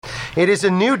It is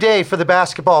a new day for the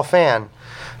basketball fan.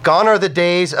 Gone are the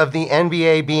days of the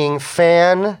NBA being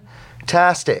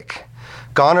fantastic.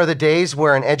 Gone are the days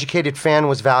where an educated fan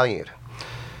was valued.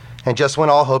 And just when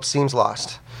all hope seems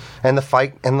lost, and the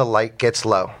fight and the light gets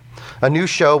low, a new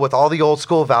show with all the old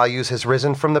school values has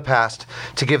risen from the past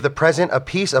to give the present a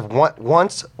piece of what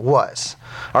once was.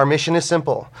 Our mission is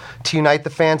simple: to unite the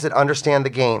fans that understand the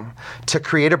game, to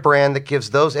create a brand that gives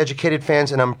those educated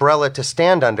fans an umbrella to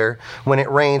stand under when it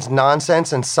rains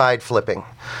nonsense and side flipping.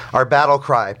 Our battle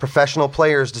cry: professional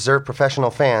players deserve professional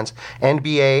fans,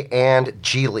 NBA and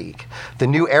G League. The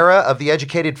new era of the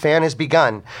educated fan has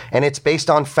begun, and it's based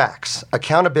on facts,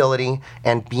 accountability,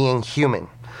 and being human.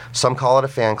 Some call it a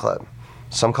fan club.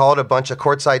 Some call it a bunch of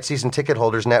courtside season ticket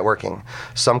holders networking.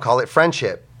 Some call it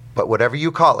friendship. But whatever you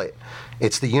call it,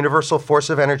 it's the universal force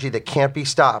of energy that can't be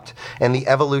stopped and the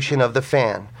evolution of the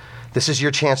fan. This is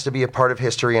your chance to be a part of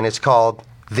history, and it's called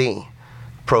the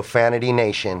Profanity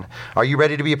Nation. Are you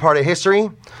ready to be a part of history?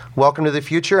 Welcome to the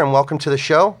future and welcome to the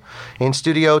show. In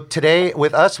studio today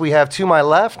with us, we have to my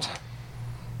left.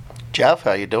 Jeff,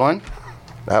 how you doing?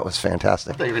 That was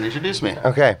fantastic. I thought you were going to introduce me.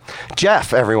 Okay.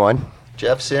 Jeff, everyone.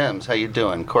 Jeff Sims, how you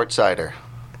doing? Courtsider.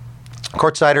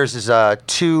 Courtsiders is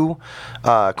two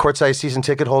courtside season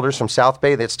ticket holders from South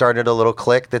Bay that started a little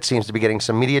clique that seems to be getting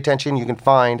some media attention. You can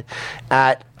find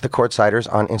at the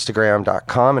Courtsiders on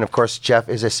Instagram.com. And of course, Jeff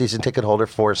is a season ticket holder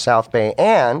for South Bay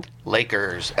and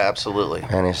Lakers, absolutely.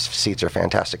 And his seats are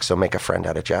fantastic, so make a friend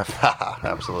out of Jeff.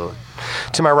 Absolutely.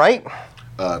 To my right,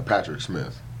 Patrick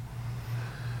Smith.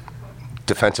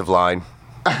 defensive line,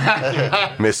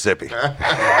 Mississippi.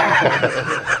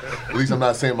 At least I'm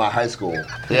not saying my high school.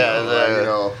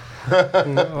 Yeah,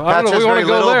 Patrick's very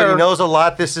little, but he knows a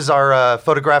lot. This is our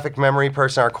photographic memory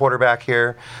person, our quarterback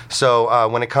here. So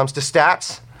when it comes to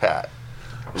stats, Pat.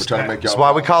 We're trying to make y'all that's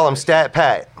why we proud. call him Stat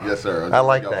Pat. Yes, sir. I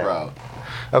like Y'all that. Proud.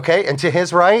 Okay, and to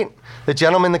his right, the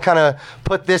gentleman that kind of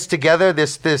put this together,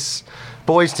 this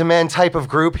boys to men type of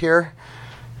group here,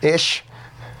 ish.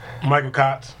 Michael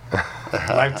Cox,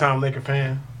 lifetime Laker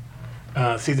fan,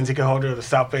 season ticket holder of the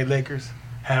South Bay Lakers,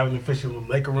 have an official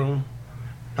Laker room,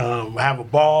 have a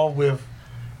ball with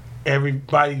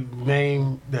everybody's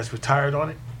name that's retired on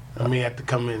it. I may have to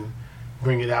come and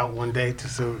bring it out one day to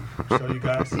show you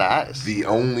guys. Nice. The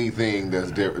only thing that's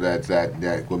different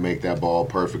that would make that ball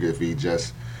perfect if he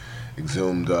just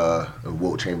exhumed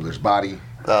Wilt Chamberlain's body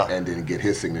and didn't get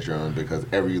his signature on, because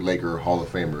every Laker Hall of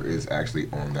Famer is actually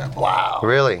on that ball. Wow.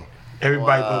 Really?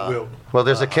 Everybody but Will. Well,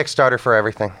 there's a Kickstarter for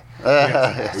everything.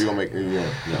 We're gonna make yeah.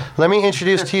 Let me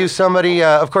introduce to you somebody.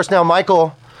 Of course, now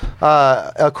Michael,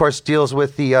 of course, deals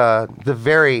with the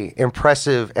very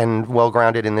impressive and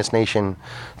well-grounded in this nation,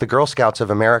 the Girl Scouts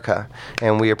of America,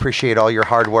 and we appreciate all your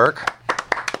hard work.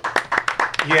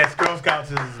 Yes, Girl Scouts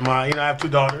is my. I have two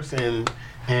daughters, and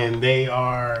they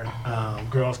are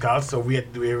Girl Scouts, so we have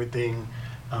to do everything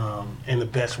in the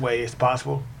best way as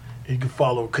possible. You can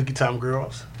follow Cookie Time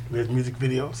Girls. There's music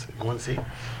videos if you want to see.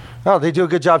 Oh, they do a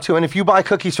good job too. And if you buy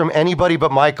cookies from anybody but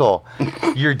Michael,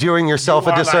 you're doing yourself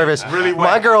a disservice. Really well.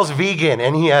 My girl's vegan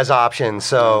and he has options,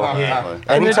 so Yeah. And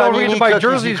they anytime don't you need to need buy cookies, you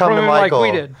jerseys come from to him like Michael.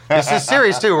 we did. This is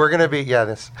serious too. We're gonna be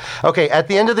this. Okay, at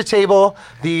the end of the table,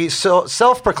 the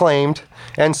self-proclaimed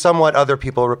and somewhat other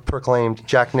people proclaimed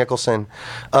Jack Nicholson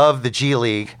of the G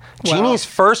League, Wow. Jeannie's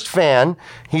first fan.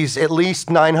 He's at least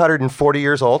 940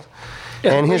 years old,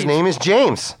 At and his least. name is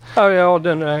James. Oh, yeah, all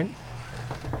done right.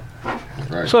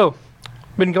 Right. So,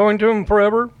 been going to him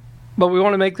forever, but we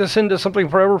want to make this into something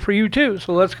forever for you too.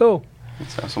 So let's go.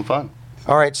 Let's have some fun.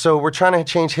 All right, so we're trying to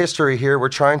change history here. We're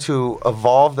trying to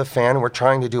evolve the fan. We're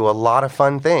trying to do a lot of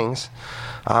fun things,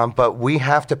 but we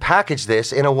have to package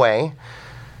this in a way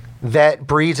that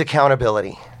breeds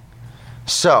accountability.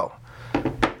 So,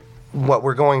 what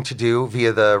we're going to do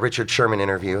via the Richard Sherman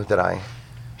interview that I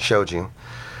showed you,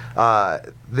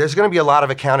 there's going to be a lot of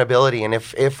accountability, and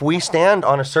if we stand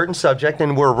on a certain subject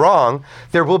and we're wrong,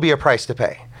 there will be a price to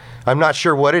pay. I'm not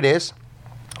sure what it is,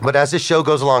 but as this show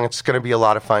goes along, it's going to be a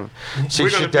lot of fun. So We're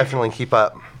you gonna should be- definitely keep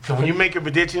up. So when you make your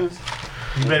predictions,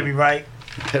 you better be right.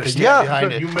 There's Yeah.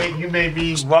 behind it. You may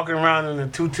be walking around in a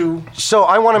tutu. So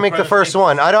I want to make the Trying to first think.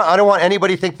 one. I don't want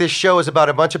anybody to think this show is about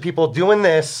a bunch of people doing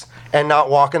this and not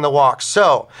walking the walk.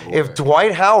 So if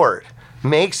Dwight Howard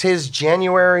makes his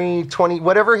January 20,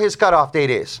 whatever his cutoff date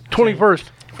is, 21st.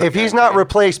 if he's not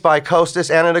replaced by Costas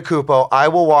Antetokounmpo, I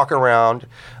will walk around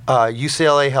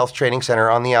UCLA Health Training Center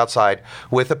on the outside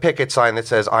with a picket sign that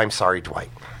says, "I'm sorry,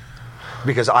 Dwight,"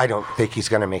 because I don't think he's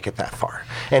going to make it that far.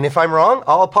 And if I'm wrong,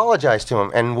 I'll apologize to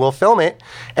him, and we'll film it,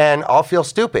 and I'll feel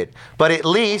stupid. But at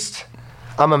least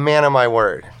I'm a man of my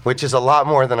word, which is a lot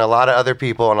more than a lot of other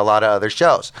people on a lot of other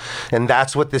shows. And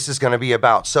that's what this is going to be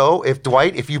about. So if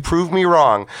Dwight, if you prove me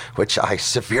wrong, which I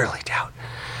severely doubt,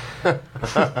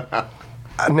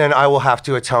 and then I will have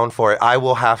to atone for it. I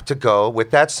will have to go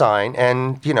with that sign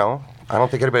and, I don't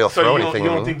think anybody will throw anything you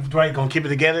at don't me. think Dwight going to keep it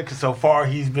together? Because so far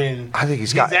he's been... I think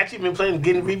he's actually been playing,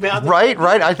 getting rebounds. Right.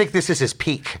 I think this is his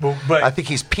peak. But I think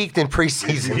he's peaked in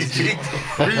preseason.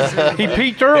 He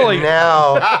peaked early. And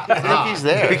now, I think he's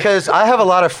there. because I have a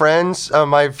lot of friends,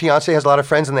 my fiance has a lot of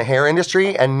friends in the hair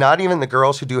industry, and not even the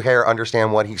girls who do hair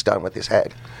understand what he's done with his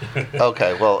head.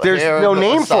 Okay, well, There's hair no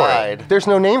name for aside, it. There's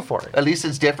no name for it. At least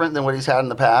it's different than what he's had in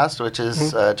the past, which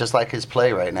is just like his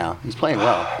play right now. He's playing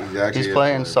well. actually He's is playing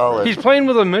playing. solid. He's playing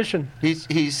with a mission.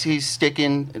 He's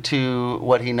sticking to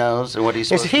what he knows and what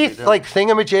he's Is supposed to he be doing. like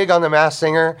Thingamajig on The Masked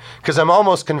Singer? Because I'm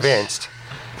almost convinced.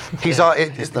 He's all,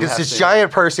 he's the this Masked this Singer.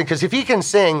 giant person, because if he can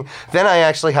sing, then I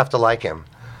actually have to like him.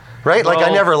 Right? Like I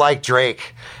No. never liked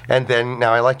Drake, and then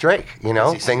now I like Drake.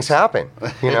 Things happen.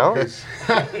 Yeah.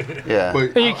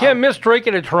 But And you can't miss Drake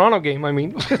at a Toronto game. I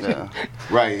mean, Yeah.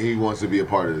 right, he wants to be a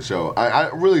part of the show. I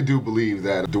really do believe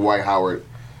that Dwight Howard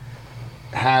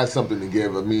has something to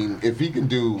give. I mean, if he can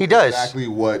do He does. exactly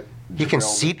what He can JaVale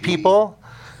seat McGee- people.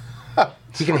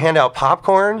 He can hand out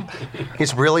popcorn. He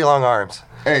has really long arms.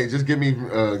 Hey, just give me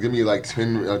like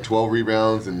 10, 12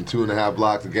 rebounds and 2.5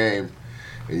 blocks a game,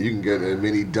 and you can get as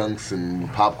many dunks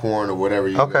and popcorn or whatever.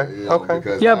 Okay.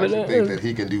 Because Yeah, I but, actually think that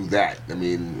he can do that. I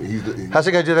mean, he's How's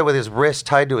he going to do that with his wrist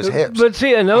tied to his hips? but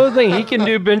see, another thing he can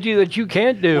do, Benji, that you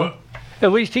can't do,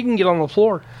 at least he can get on the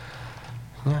floor.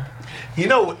 hey.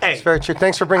 It's very true.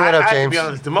 Thanks for bringing that up, to James. be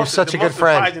honest, You're such a good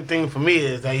friend. The surprising thing for me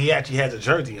is that he actually has a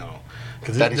jersey on.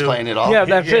 That he's playing it all. Yeah,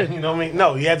 that's it. You know what I mean?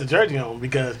 No, he has a jersey on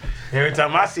because every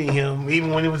time I see him,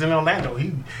 even when he was in Orlando,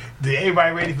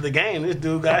 everybody ready for the game. This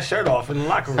dude got his shirt off in the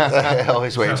locker room. I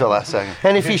always wait until last second.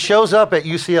 And if he shows up at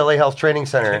UCLA Health Training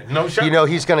Center, No shirt.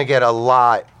 he's going to get a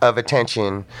lot of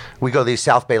attention. We go to these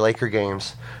South Bay Laker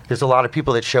games. There's a lot of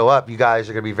people that show up. You guys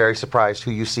are going to be very surprised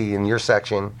who you see in your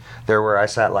section. There where I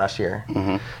sat last year.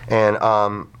 And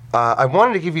I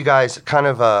wanted to give you guys kind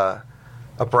of a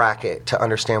bracket to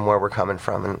understand where we're coming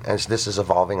from, and as this is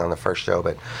evolving on the first show,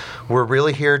 but we're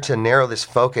really here to narrow this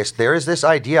focus. There is this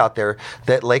idea out there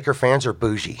that Laker fans are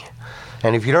bougie,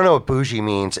 and if you don't know what bougie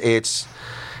means, it's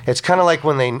kind of like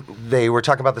when they were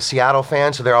talking about the Seattle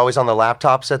fans, so they're always on the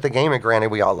laptops at the game, and granted,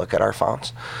 we all look at our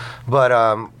phones, but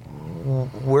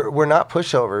we're not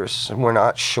pushovers, we're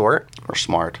not short. We're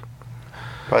smart.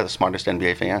 Probably the smartest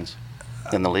NBA fans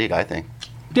in the league, I think.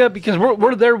 Yeah, because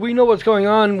we're there. We know what's going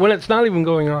on when it's not even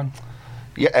going on.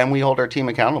 Yeah, and we hold our team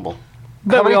accountable.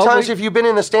 But How many we times always- have you been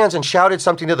in the stands and shouted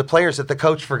something to the players that the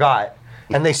coach forgot,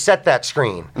 and they set that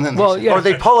screen? And then Well, they say, yeah. Or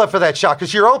they pull up for that shot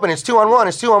because you're open. It's 2-on-1.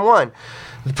 It's 2-on-1.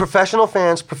 The professional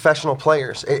fans, professional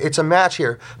players. It's a match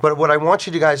here. But what I want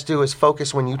you to guys do is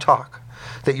focus when you talk.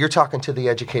 That you're talking to the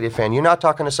educated fan. You're not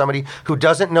talking to somebody who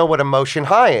doesn't know what a motion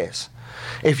high is.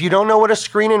 If you don't know what a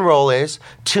screen and roll is,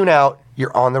 tune out.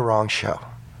 You're on the wrong show.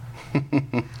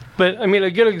 But I mean, a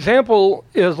good example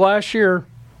is last year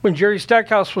when Jerry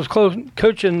Stackhouse was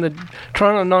coaching the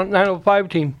Toronto 905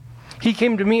 team. He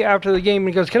came to me after the game and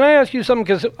he goes, "Can I ask you something?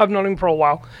 Because I've known him for a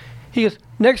while." He goes,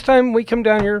 "Next time we come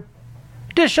down here,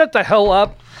 just shut the hell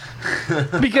up,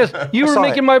 because you were saw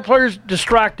making it. my players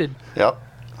distracted." Yep,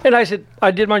 And I said,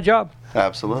 "I did my job."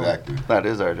 absolutely. Exactly. That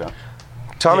is our job.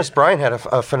 Thomas Bryant had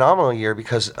a phenomenal year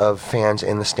because of fans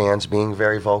in the stands being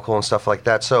very vocal and stuff like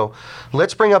that. So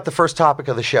let's bring up the first topic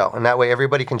of the show, and that way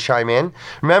everybody can chime in.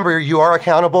 Remember, you are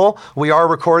accountable. We are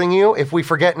recording you. If we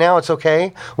forget now, it's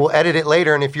okay. We'll edit it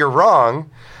later, and if you're wrong,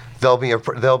 there'll be a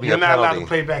You're not allowed penalty. to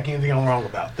play back anything I'm wrong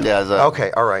about. Yeah, Okay,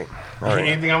 all right.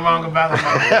 Anything I'm wrong about, I'm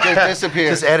wrong. It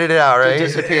disappears. Just edit it out, right? It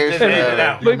disappears. Just edit it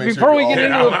out. But make sure before we you're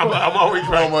get all- into I'm always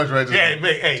right. Almost right. Just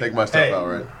Hey, take my stuff out,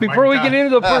 right? before we get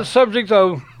into the first subject,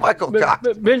 though, Michael Gott.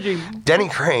 Benji, Denny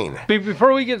Crane.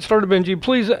 before we get started, Benji,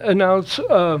 please announce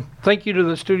thank you to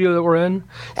the studio that we're in.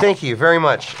 Thank you very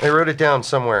much. I wrote it down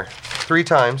somewhere 3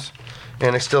 times,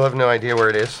 and I still have no idea where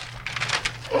it is.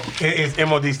 It's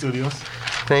MOD Studios.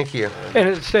 Thank you. And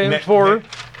it stands Ne- for ne-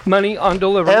 Money on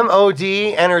Delivery.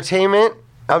 MOD Entertainment.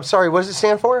 I'm sorry, what does it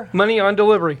stand for? Money on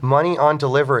Delivery. Money on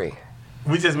Delivery.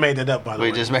 We just made that up, by the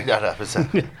way. We just made that up. It's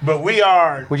But we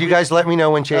are. Would you guys let me know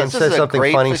when Jan This is says a something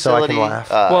great funny so I can facility. laugh?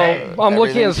 Well, I'm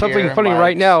looking at everything's something here, funny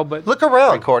right mics, now, but Look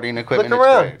around. Recording equipment. Look it's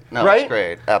around, great. No, right? it's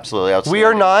great. Absolutely outstanding. We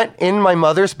are not in my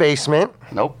mother's basement,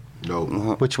 Nope. No.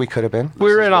 which we could have been.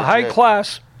 we're is in a high legit.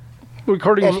 class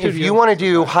recording And studio. if you want to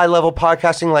do high-level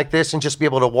podcasting like this and just be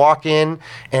able to walk in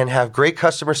and have great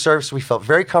customer service, we felt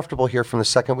very comfortable here from the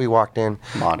second we walked in.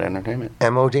 Mod Entertainment.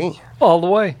 MOD. all the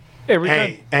way, every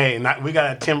time. We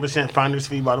got a 10% finder's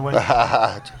fee, by the way.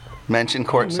 Mention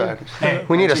courtside. Hey,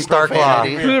 We need a Stark law.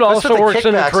 profanity. Food also works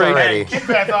in the kickbacks trade. already.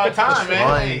 kickbacks all the time, man.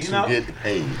 Trying Hey, to get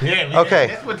paid. Yeah, Okay.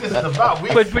 That's what this is about.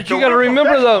 But you gotta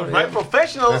remember, though- right?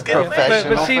 Professionals get paid.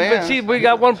 Professional. But see, we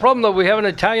got one problem though. We have an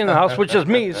Italian in the house, which is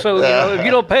me. So if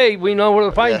you don't pay, we know where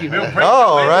to find you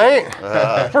Oh,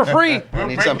 right? for free.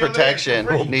 Need some protection.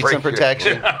 Need some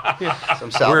protection.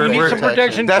 Some South We're- You need we're- some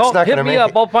protection. That's not Hit gonna me make up.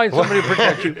 it. I'll find somebody to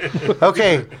protect you.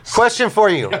 Okay, question for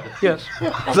you. Yes.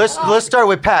 Let's start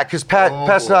with Pat, because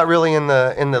Pat's not really in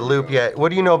the loop yet. What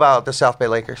do you know about the South Bay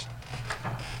Lakers?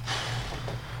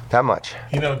 That much.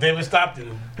 David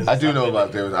Stockton. is I do a know South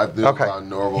about Bay David. I do Okay. about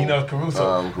Norval. He knows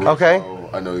Caruso. Okay.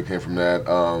 I know he came from that.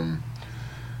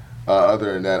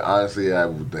 Other than that, honestly, I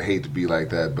would hate to be like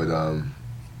that, but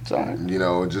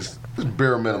Sorry. just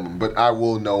bare minimum. But I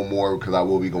will know more because I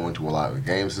will be going to a lot of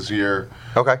games this year.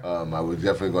 Okay. I was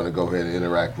definitely going to go ahead and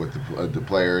interact with the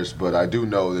players, but I do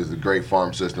know there's a great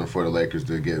farm system for the Lakers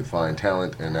to find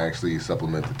talent and actually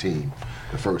supplement the team,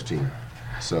 the first team.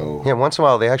 So Yeah, once in a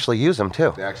while they actually use them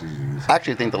too. they actually use. I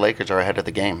actually think the Lakers are ahead of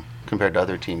the game compared to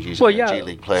other teams using Well, their yeah. G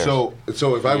League players. So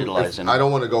if I Utilizing I it.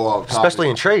 don't want to go off topic. Especially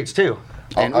in trades too.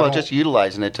 and I well, don't- just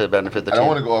utilizing it to benefit the I team. don't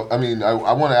want to go off. I mean, I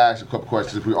want to ask a couple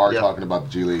questions if we are Yeah. talking about the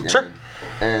G League. Sure.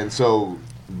 And so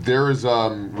there is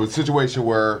a situation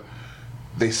where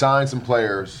they sign some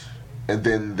players and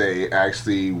then they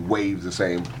actually waive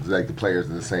the players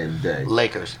in the same day.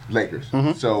 Lakers. Lakers.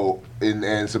 Mm-hmm. So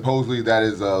and supposedly that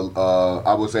is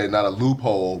I would say not a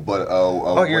loophole, but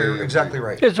a way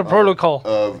right. It's a protocol.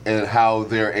 and how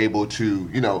they're able to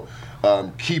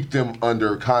keep them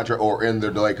under contract or in the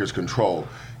Lakers' control.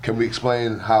 Can we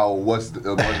explain what is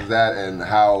that and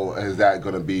how is that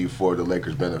going to be for the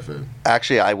Lakers' benefit?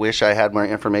 Actually, I wish I had more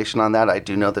information on that. I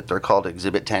do know that they're called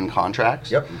Exhibit 10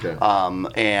 contracts. Okay.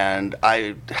 And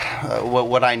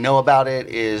what I know about it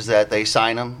is that they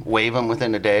sign them, waive them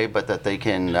within a day, but that they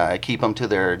can keep them to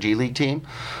their G League team,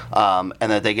 and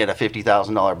that they get a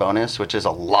 $50,000 bonus, which is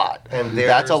a lot. And that's a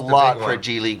there's the lot big for one.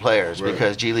 G League players Right.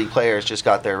 because G League players just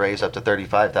got their raise up to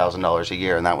 $35,000 a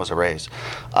year, and that was a raise.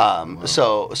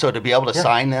 So to be able to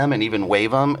sign them and even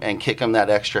waive them and kick them that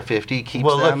extra 50 keeps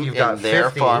Well, look, them you've got in their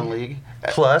 50 farm league.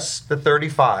 Plus the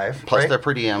 35. Plus right? their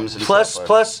per diems. And Plus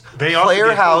stuff. They also player get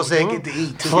food. housing, They get to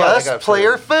eat, too. Yeah, plus they got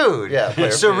player food. food. Yeah,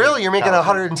 player so food, really, you're making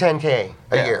housing. 110K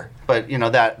a Yeah. year. But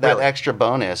that Really? extra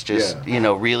bonus just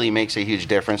really makes a huge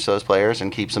difference to those players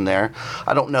and keeps them there.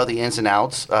 I don't know the ins and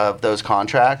outs of those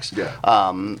contracts. Yeah.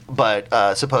 But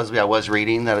supposedly I was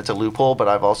reading that it's a loophole, but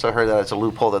I've also heard that it's a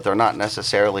loophole that they're not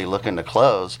necessarily looking to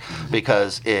close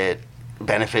because it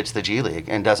benefits the G League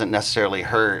and doesn't necessarily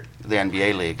hurt the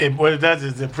NBA league. What it does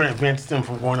is it prevents them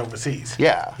from going overseas.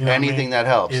 Yeah, You know what I anything mean? that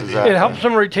helps. It- is It helps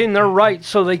them retain their rights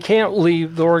so they can't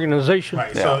leave the organization.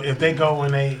 Right. Yeah. So if they go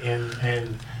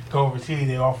and go overseas,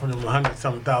 they offer them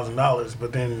 $100,000,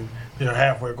 but then they're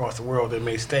halfway across the world. They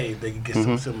may stay. They can get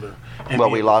some similar. well,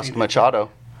 we NBA lost fee. Machado.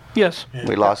 Yes.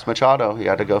 We lost Machado. He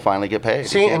had to go finally get paid. He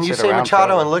See, can't and you sit say around Machado,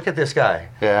 forever. and look at this guy.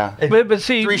 Yeah. But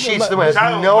see, Three sheets to but has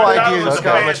Machado- no Machado idea who was a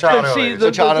Scott fan. Machado see, is. the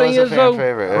Machado thing is a is, fan though,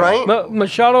 favorite. Right?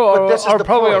 Machado But this is are the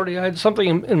probably point. already had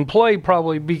something in play,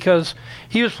 probably because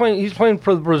he's playing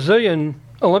for the Brazilian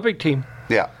Olympic team,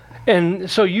 Yeah. and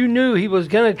so you knew he was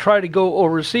going to try to go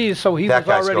overseas, so he That was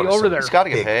guy's already going to over some there. He's got to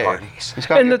get Big paid. parties. He's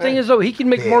gotta And get the thing paid. is, though, he can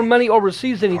make Big more money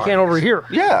overseas than he can over here.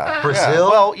 Yeah, Brazil? Yeah.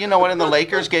 Well, you know what? And the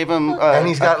Lakers gave him And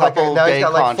he's got a couple now he's day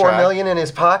got like contract. $4 million in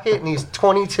his pocket, and he's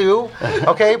 22.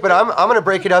 Okay, but I'm going to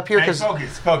break it up here Hey, because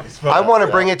focus. I want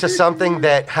to bring it to something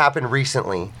that happened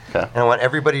recently, Okay. and I want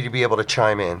everybody to be able to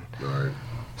chime in. All right.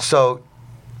 So,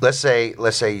 let's say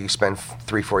you spend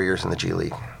 3-4 years in the G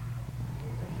League.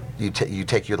 You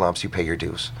take your lumps, you pay your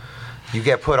dues. You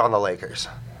get put on the Lakers.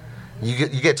 You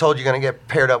get told you're going to get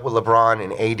paired up with LeBron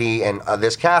and AD and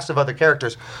this cast of other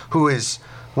characters who is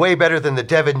way better than the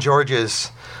Devin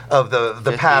Georges of the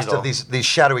Fifth past Beatle. of these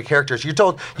shadowy characters. You're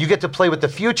told you get to play with the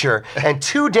future, and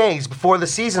 2 days before the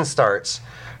season starts,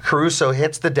 Caruso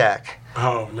hits the deck.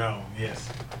 Oh no! Yes.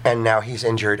 And now he's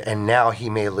injured, and now he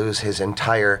may lose his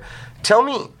entire. Tell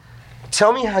me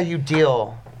how you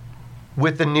deal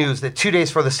with the news that 2 days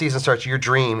before the season starts, your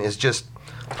dream is just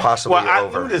possibly Well, let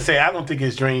over. me just say, I don't think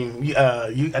his dream.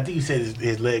 I think you said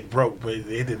his leg broke, but it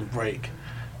didn't break.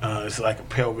 It's like a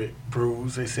pelvic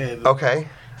bruise. They said. Okay,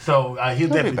 So he'll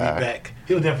definitely be back. back.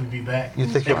 He'll definitely be back. You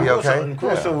think he'll be Caruso- okay? and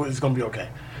Caruso is going to be okay.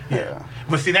 Yeah.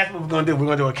 But see, that's what we're gonna do. We're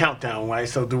gonna do a countdown, right?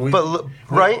 So do we?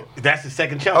 Right. That's the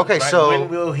second challenge. Okay, right? so when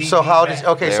will he so be how back? does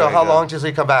okay? There So we how go. long does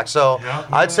he come back? So Yeah,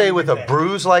 I'd say with a back.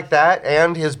 bruise like that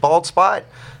and his bald spot,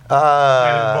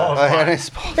 And it's-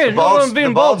 Hey, the no bald, one being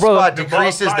the bald bald, spot brother.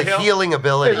 decreases spot the helps. healing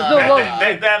ability. There's no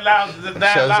longer,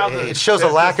 That allows It shows a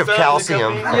lack of sun to come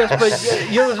calcium. in. yes, but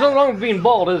there's no longer being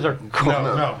bald, is there?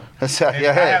 No. Yeah, I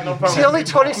have no hey. problem. He's the only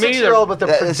 26-year-old with the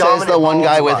That says predominant the one bald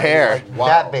guy with spot. hair. Wow.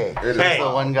 That big. It is Hey, the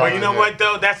one guy but you know with what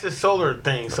though? That's the solar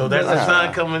thing. So that's the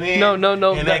sun coming in. No,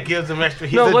 And that gives him extra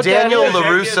heat. No, The what that Daniel is-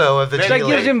 LaRusso of the that That G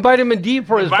gives League. him vitamin D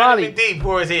for his body. Vitamin D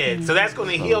for his head. So that's going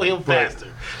to heal him faster.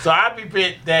 So I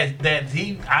predict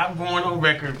I'm going on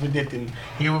record predicting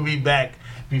he will be back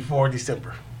before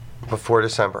December. Before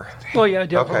December. Oh yeah,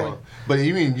 definitely. Okay. But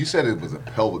you said it was a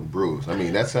pelvic bruise. I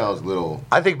mean, that sounds little.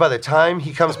 I think by the time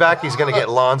he comes back, he's going to get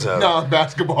Lonzo. No,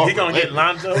 basketball. He's going to get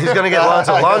Lonzo. He's going to get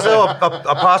Lonzo. Lonzo,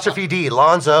 apostrophe D,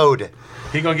 Lonzo'd.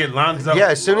 He's going to get Lonzo. Yeah,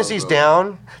 as soon as he's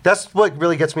down, that's what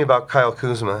really gets me about Kyle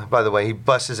Kuzma, by the way. He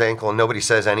busts his ankle and nobody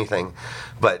says anything.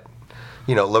 But,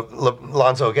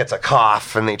 Lonzo gets a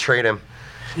cough and they trade him.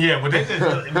 Yeah, but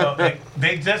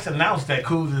they just announced that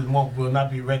Kuz will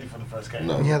not be ready for the first game.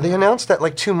 No. Yeah, they announced that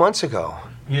like 2 months ago.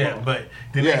 Yeah, but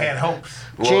then Yeah. they had hopes.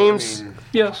 Well, James- I mean,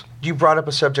 Yes. You brought up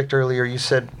a subject earlier. You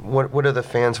said, what do the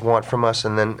fans want from us?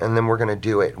 And then we're going to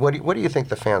do it. What do you think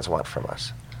the fans want from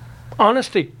us?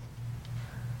 Honesty.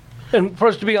 And for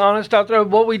us to be honest out there,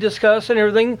 what we discuss and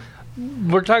everything,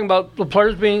 we're talking about the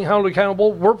players being held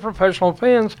accountable. We're professional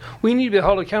fans. We need to be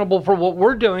held accountable for what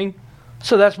we're doing.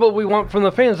 So that's what we want from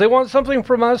the fans. They want something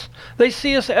from us. They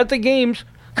see us at the games.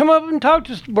 Come up and talk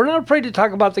to us. We're not afraid to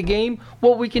talk about the game,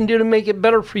 what we can do to make it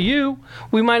better for you.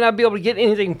 We might not be able to get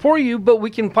anything for you, but we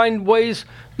can find ways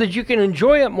that you can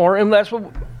enjoy it more. And that's what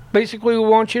basically we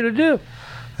want you to do.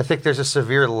 I think there's a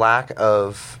severe lack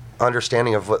of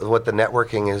understanding of what the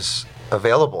networking is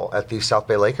available at these South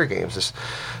Bay Laker games.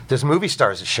 There's movie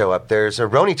stars that show up. There's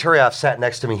Ronny Turiaf sat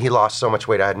next to me. He lost so much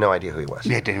weight, I had no idea who he was.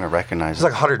 Yeah, didn't even recognize He's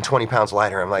like 120 pounds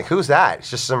lighter. I'm like, who's that? It's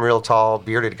just some real tall,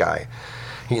 bearded guy.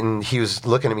 He was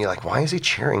looking at me like, why is he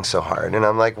cheering so hard? And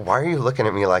I'm like, why are you looking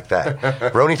at me like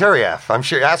that? Ronny Turiaf. I'm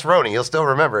sure. Ask Ronny. He'll still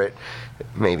remember it.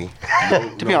 Maybe.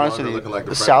 To be honest with you,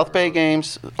 the South Bay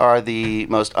games are the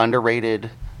most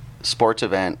underrated sports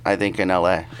event I think in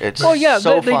LA. It's Oh yeah,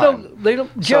 so they fun.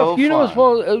 don't. Jeff, So you know as fun.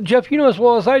 well. Jeff, you know as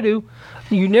well as I do.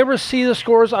 You never see the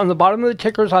scores on the bottom of the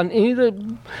tickers on any of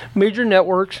the major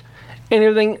networks and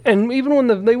everything. And even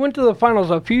when they went to the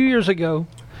finals a few years ago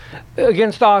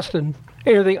against Austin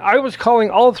and everything, I was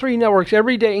calling all three networks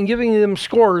every day and giving them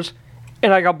scores,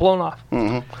 and I got blown off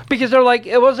because they're like,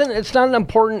 it's not an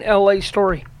important LA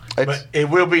story. But it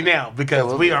will be now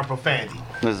because we are profanity.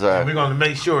 It's, And we're going to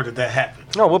make sure that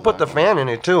happens. No, we'll put the fan in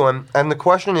it too. And the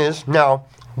question is, now,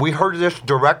 we heard this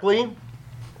directly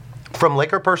from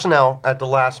Laker personnel at the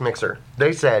last mixer.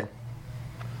 They said,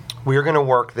 we are going to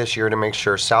work this year to make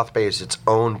sure South Bay is its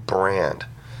own brand.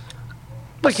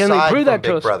 But can they aside prove from that to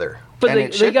Big us? Brother. But And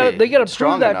it should be. they got to It's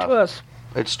strong prove that enough. to us.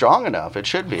 It's strong enough. It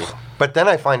should be. But then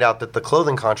I find out that the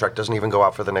clothing contract doesn't even go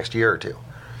out for the next year or two.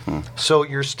 So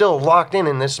you're still locked in,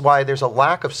 and this is why there's a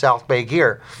lack of South Bay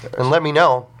gear. And let me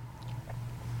know.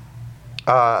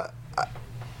 I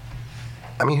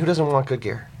mean, who doesn't want good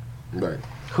gear? Right.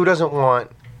 Who doesn't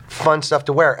want fun stuff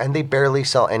to wear? And they barely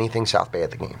sell anything South Bay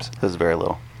at the games. There's very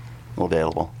little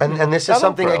available. And this is Hello,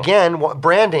 something, bro. again,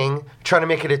 branding, trying to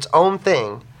make it its own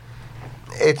thing.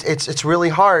 It's really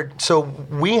hard. So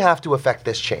we have to affect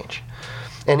this change.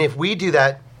 And if we do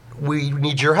that, we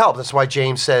need your help. That's why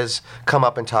James says, come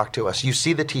up and talk to us. You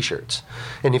see the T-shirts.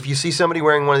 And if you see somebody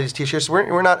wearing one of these T-shirts,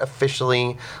 we're not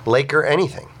officially Laker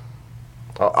anything.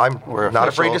 I'm We're not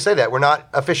official. afraid to say that. We're not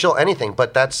official anything,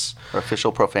 but that's Or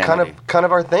official profanity. kind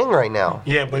of our thing right now.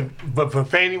 Yeah, but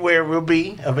profanity wear will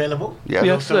be available. Yeah.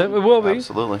 Yes, it will be.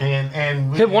 Absolutely.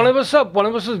 And Hit one of us up. One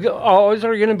of us is always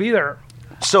are going to be there.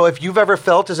 So if you've ever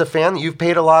felt as a fan that you've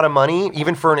paid a lot of money,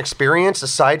 even for an experience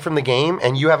aside from the game,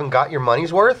 and you haven't got your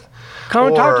money's worth, Come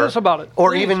and talk to us about it.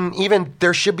 Or please. even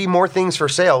there should be more things for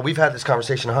sale. We've had this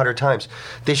conversation 100 times.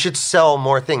 They should sell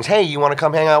more things. Hey, you want to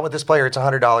come hang out with this player? It's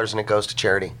 $100 and it goes to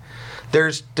charity.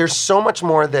 There's so much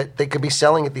more that they could be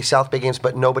selling at these South Bay games,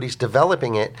 but nobody's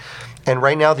developing it. And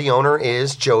right now the owner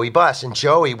is Joey Buss. And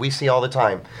Joey, we see all the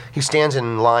time. He stands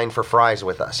in line for fries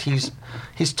with us. He's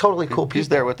totally cool people. He's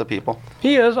there with the people.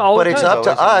 He is all But the it's time. up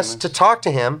to Always us humans. to talk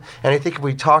to him. And I think if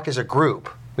we talk as a group,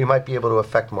 we might be able to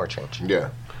affect more change. Yeah.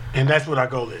 And that's what our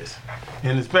goal is.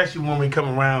 And especially when we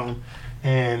come around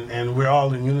and we're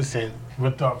all in unison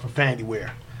with our profanity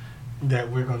wear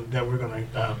that we're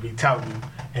gonna be touting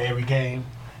at every game,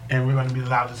 and we're gonna be the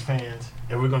loudest fans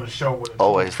and we're going to show what a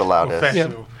Always the loudest.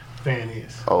 professional fan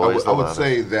is. Always I the would loudest.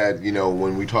 say that, you know,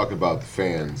 when we talk about the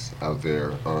fans out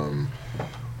there,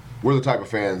 we're the type of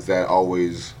fans that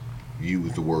always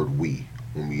use the word we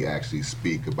when we actually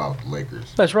speak about the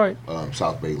Lakers. That's right.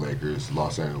 South Bay Lakers,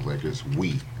 Los Angeles Lakers,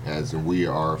 we, as in we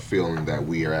are feeling that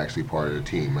we are actually part of the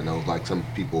team. I know, like, some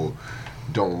people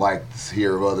don't like to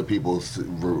hear other people,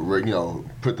 you know,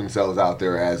 put themselves out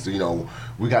there as, you know,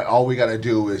 all we got to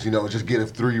do is, you know, just get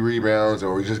 3 rebounds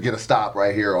or just get a stop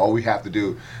right here. All we have to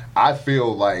do. I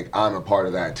feel like I'm a part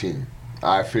of that team.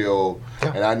 I feel,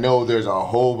 and I know there's a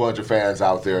whole bunch of fans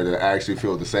out there that actually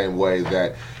feel the same way,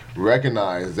 that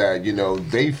recognize that, you know,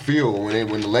 they feel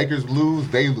when the Lakers lose,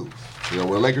 they lose. You know,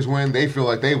 when the Lakers win, they feel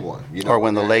like they won. You know, Or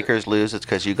when the Lakers lose, it's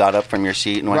because you got up from your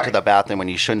seat and went to Right. the bathroom when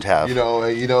you shouldn't have. You know, Or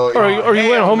you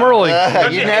went home early.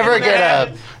 You never get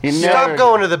up. You Stop never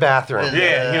going to the bathroom.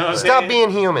 Yeah, you know what I'm Stop saying? being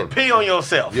human. Pee on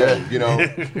yourself. yeah, you know,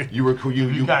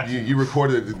 got you. you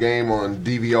recorded the game on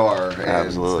DVR, and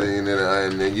Absolutely. and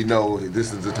then you know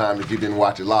this is the time that you didn't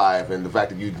watch it live, and the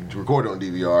fact that you recorded on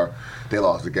DVR, they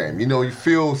lost the game. You know, you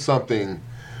feel something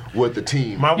with the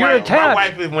team. My You're wife,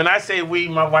 attached. when I say we,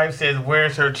 my wife says,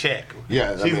 "Where's her check?"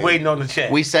 Yeah, I she's mean, waiting on the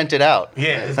check. We sent it out.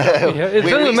 yeah, it's, Yeah, it's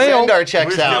we in the we mail. send our checks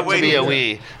We're still out to be a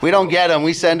waiting. we. We don't get them.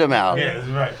 We send them out. yeah, that's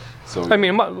right. So I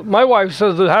mean, my wife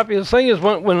says the happiest thing is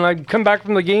when I come back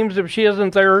from the games, if she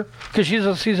isn't there, because she's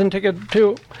a season ticket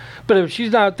too. But if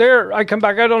she's not there, I come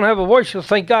back, I don't have a voice. She'll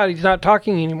thank God he's not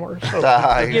talking anymore. So,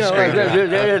 you know,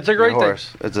 it's a great thing.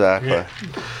 Horse. Exactly. Yeah.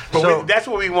 But So- that's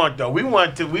what we want, though. We don't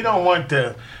want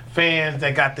the fans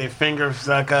that got their fingers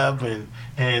stuck up and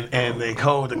they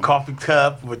hold the coffee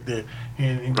cup with the.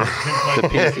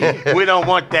 We don't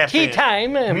want that. Tea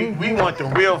fan. time. We want the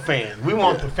real fans. We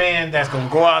want the fan that's gonna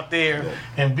go out there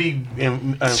and be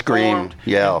Scream, informed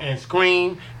yell. and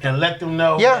scream and let them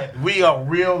know Yeah. that we are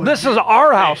real. This is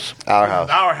our house. Our This house.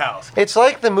 is our house. It's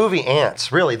like the movie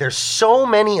Ants, really. There's so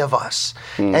many of us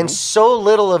and so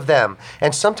little of them.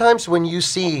 And sometimes when you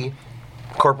see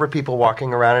corporate people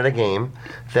walking around at a game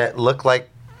that look like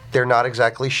they're not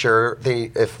exactly sure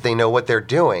if they know what they're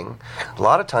doing, a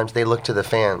lot of times they look to the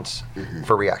fans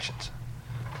for reactions.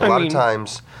 A I lot mean- of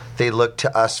times they look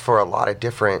to us for a lot of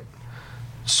different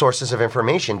sources of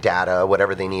information, data,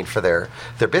 whatever they need for their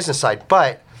business side.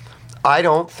 But I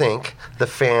don't think the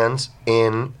fans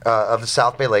of the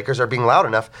South Bay Lakers are being loud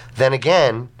enough. Then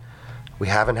again, we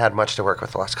haven't had much to work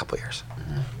with the last couple of years.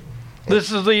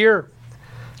 This is the year.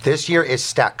 This year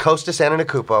is Costas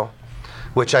Antetokounmpo,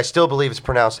 which I still believe is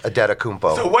pronounced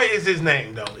Adetokounmpo. So what is his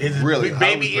name though? Is it Really,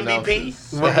 baby how would you MVP?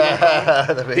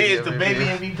 pronounce He is the baby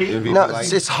MVP. no,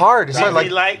 it's hard. It's not Like,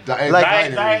 like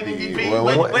Zion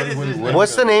MVP. What is his name?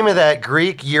 what's the name of that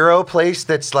Greek Euro place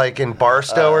that's like in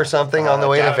Barstow or something on the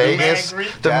way to Mad Vegas?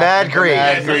 Greek? The Mad Greek.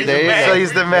 Mad Greek. There you go. So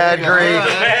he's the Mad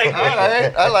Greek. All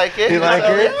right. I like it. You like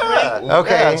it?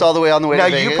 Okay. Yeah, it's all the way on the way Now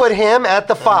to Vegas. you put him at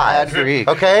the 5. Mad Greek.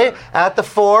 Okay, at the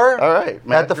 4. All right,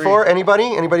 Mad At the Greek. 4. Anybody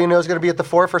who knows going to be at the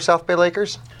 4 for South Bay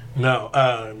Lakers? No,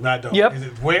 not don't. Yep. Is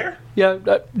it where? Yeah,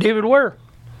 David Ware.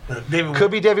 David.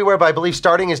 Could be Davey Ware, but I believe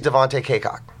starting is Devontae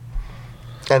Kaycock.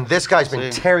 And this guy's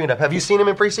been See. tearing it up. Have you seen him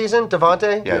in preseason,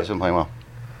 Devontae? Yeah, he's been playing well.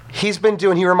 He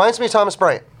reminds me of Thomas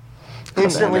Bryant.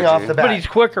 Instantly energy. off the bat. But he's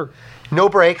quicker. No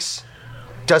breaks.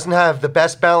 Doesn't have the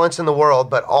best balance in the world,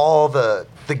 but all the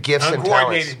gifts and talents.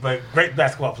 Uncoordinated, but great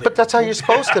basketball player. But that's how you're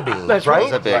supposed to be, That's right?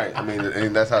 Is that big? Right. I mean,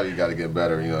 and that's how you got to get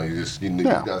better. You know, you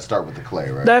got to start with the clay,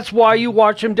 right? That's why you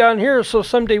watch him down here. So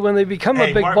someday when they become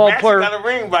a big Mark ball Maxey player, got a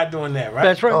ring by doing that, right?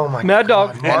 that's right. Oh my Mad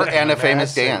God, Dog. Mark And a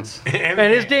famous Madsen. dance.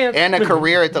 And his dance. And a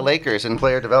career at the Lakers in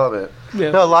player development.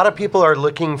 Yeah. No, a lot of people are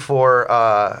looking for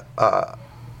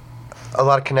a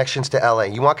lot of connections to LA.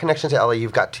 You want connections to LA,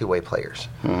 you've got two-way players.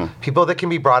 People that can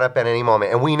be brought up at any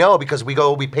moment. And we know because we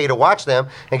pay to watch them.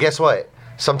 And guess what?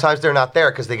 Sometimes they're not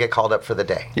there because they get called up for the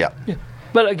day. Yeah.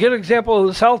 But a good example of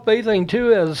the South Bay thing,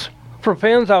 too, is for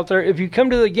fans out there, if you come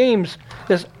to the games,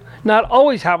 this not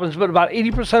always happens, but about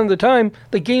 80% of the time,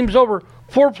 the game's over.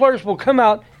 4 players will come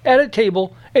out at a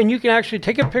table, and you can actually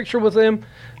take a picture with them,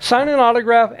 sign an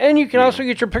autograph, and you can also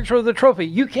get your picture with the trophy.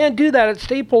 You can't do that at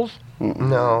Staples.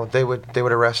 No, they would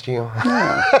arrest you.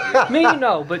 Me,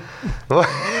 no, but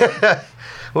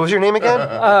What was your name again?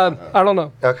 I don't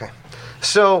know. Okay.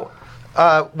 So,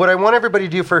 what I want everybody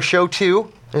to do for show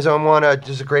 2 is this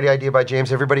is a great idea by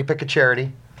James. Everybody pick a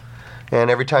charity. And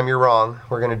every time you're wrong,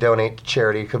 we're going to donate to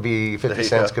charity. It could be 50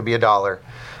 cents, could be $1.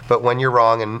 But when you're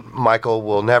wrong, and Michael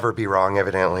will never be wrong,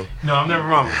 evidently. No, I'm never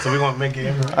wrong. So we're going to make it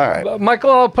every All right.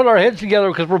 Michael, I'll put our heads together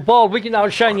because we're bald. We can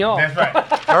outshine y'all. That's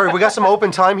right. All right, we got some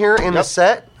open time here in the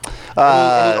set.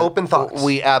 Any open thoughts?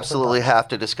 We absolutely have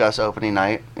to discuss opening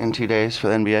night in 2 days for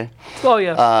the NBA. Oh,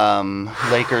 yeah.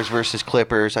 Lakers versus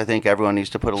Clippers. I think everyone needs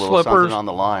to put a little Slippers. something on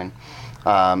the line. As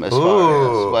far as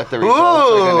what the results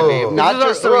are going to be. Not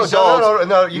just the results.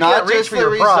 No, you not can't reach just for the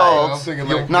your pride. results.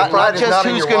 Your Not pride is just not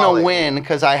in who's your going wallet. to win,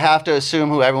 because I have to assume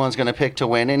who everyone's going to pick to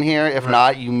win in here. If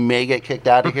not, you may get kicked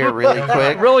out of here really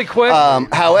quick. Really quick.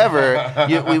 However,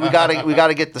 we got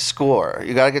to get the score.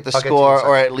 You got to get the I'll get to score, it in a second.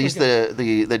 or at least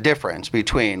the difference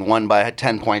between one by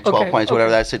 10 points, 12 points, whatever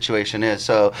that situation is.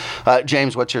 So,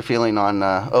 James, what's your feeling on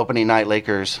opening night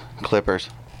Lakers Clippers?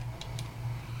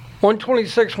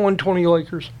 126, 120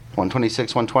 Lakers.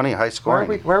 126, 120, high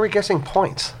scoring. Why are we guessing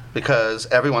points? Because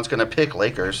everyone's going to pick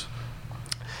Lakers.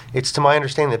 It's to my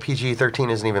understanding that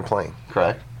PG-13 isn't even playing.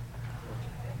 Correct.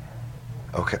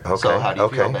 Okay. So how do you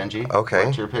feel, Benji? Okay.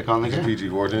 What's your pick on the game?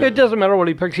 PG-14. It doesn't matter what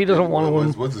he picks. He doesn't want to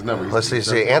win. What's his number? Let's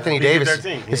see. Anthony Davis.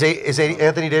 PG-13, Is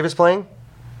Anthony Davis playing?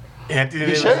 Anthony He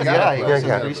Davis. should, yeah. He was in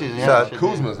Yeah. the preseason. So- Yeah, he should be.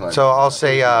 Kuzma's not. So I'll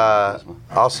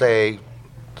say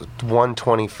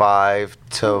 125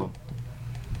 to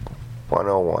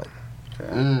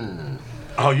 101.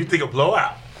 Oh, you think a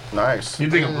blowout? Nice. You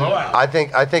think a blowout? I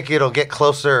think it'll get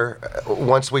closer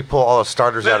once we pull all the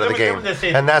starters out of the Let me game, just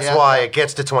say- and that's Yeah. why it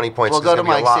gets to 20 points. We'll 'cause go to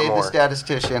there'll be Mike, a lot save the more.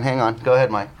 statistician. Hang on. Go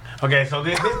ahead, Mike. Okay, so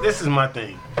this is my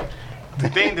thing. The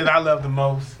thing that I love the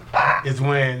most is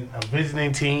when a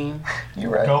visiting team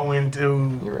go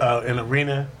into an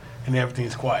arena and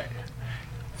everything's quiet.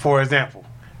 For example,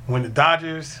 when the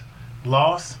Dodgers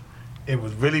lost, it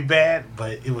was really bad,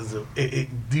 but it was.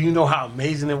 Do you know how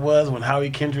amazing it was when Howie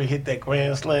Kendrick hit that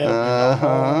grand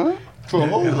slam? The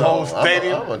whole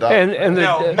stadium. And the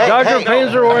No, Dodger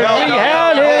fans are going, we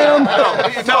had him.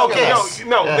 No,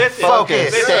 listen.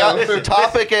 Focus. Listen, Stay on listen, the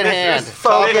topic at hand.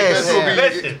 Focus. This will be.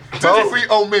 Listen. This we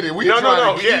omitted. We No,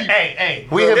 trying to yeah, keep hey.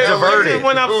 We have This diverted. is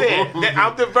what I'm saying.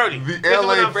 I'm diverting. the This is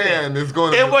what LA I'm saying. fan is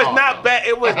going to. It was not bad.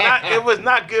 It was not. It was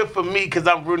not good for me because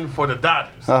I'm rooting for the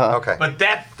Dodgers. Okay. But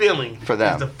that feeling For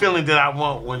them. is the feeling that I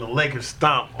want when the Lakers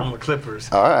stomp on the Clippers.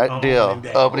 All right, on deal. opening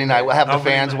day. Opening night. We'll have the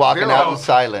Opening fans night. walking They're out all- in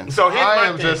silence. So here's I my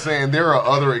am thing. just saying there are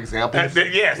other examples.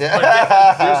 Yes.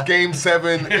 But There's Game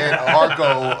 7 at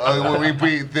Arco when we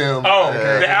beat them. oh,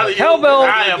 the alley Cowbell.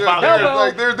 I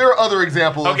apologize. There are other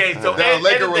examples Okay, so that are edit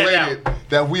Laker that related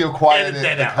that we acquired. Edit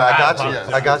that out. I got you.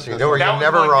 apologize. I got you. Don't worry, That you're was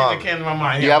never one thing wrong. that came to my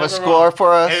mind. You Yeah, have a never score wrong.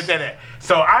 for us? Edit that out.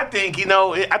 So I think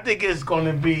I think it's going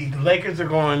to be the Lakers are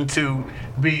going to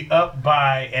be up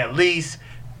by at least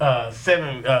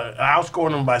 7.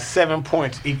 Outscoring them by 7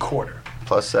 points each quarter.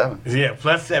 +7. Yeah,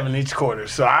 +7 each quarter.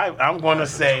 So I'm going to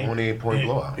say 28-point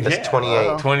blowout. That's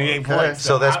 28. 28 points.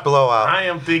 So that's blowout. I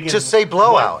am thinking. Just say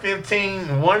blowout.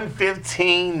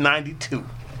 115-92.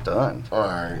 Done. All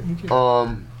right.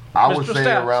 I would Mr. say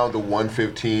Stats. around the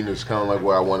 115 is kind of like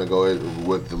where I want to go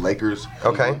with the Lakers.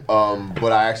 Okay.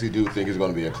 But I actually do think it's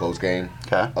going to be a close game.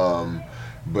 Okay.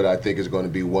 But I think it's going to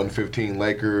be 115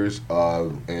 Lakers,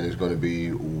 and it's going to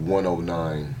be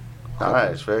 109. All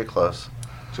right, it's very close.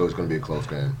 So it's going to be a close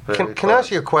game. Can I ask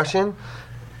you a question?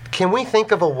 Can we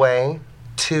think of a way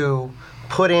to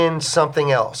put in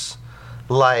something else,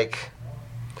 like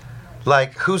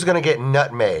who's going to get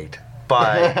nutmegged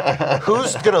by,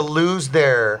 who's going to lose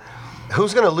their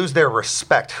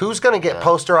respect, who's going to get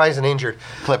posterized and injured?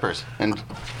 Clippers, and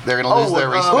they're going to lose their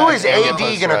respect. Who is and AD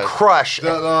get going to posterized. crush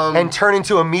The, and turn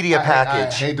into a media I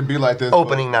package? hate to be like this.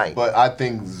 Opening night. But I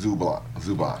think Zubac.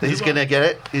 He's going to get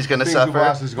it. He's going to I think suffer.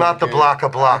 Zubac is gonna Not the get-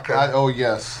 blocka. Oh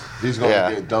yes, he's going to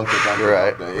Yeah. get dunked. You're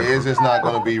right. It's just not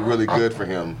going to be really good for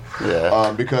him.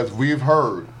 Yeah. Because we've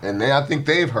heard, and I think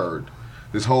they've heard,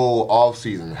 this whole off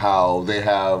season how they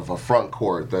have a front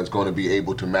court that's going to be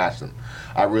able to match them.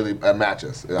 Match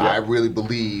us. I really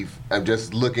believe, and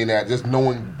just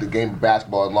knowing the game of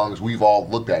basketball as long as we've all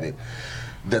looked at it,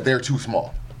 that they're too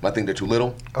small. I think they're too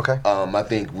little. Okay. I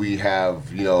think we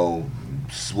have, now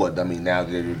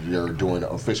they're doing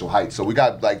official height. So we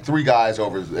got like 3 guys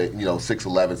over,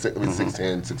 6'11",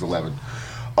 6'10",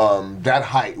 6'11". That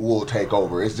height will take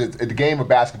over. It's just the game of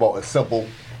basketball is simple.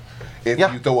 If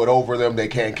you throw it over them, they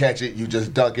can't catch it. You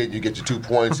just dunk it. You get your 2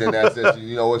 points, and that's it.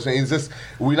 It's just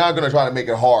we're not going to try to make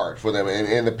it hard for them. And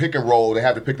in the pick and roll, they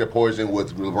have to pick their poison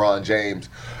with LeBron James.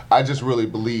 I just really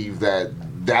believe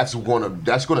that's going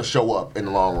to show up in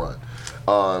the long run.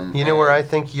 Where I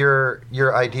think your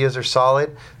ideas are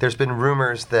solid? There's been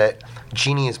rumors that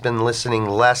Jeannie has been listening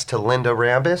less to Linda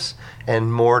Rambis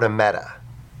and more to Meta.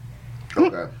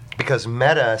 Okay. Because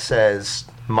Meta says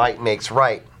might makes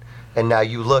right. And now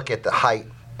you look at the height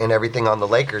and everything on the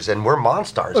Lakers, and we're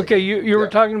monsters. Okay, you were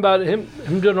talking about him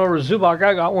doing over Zubac.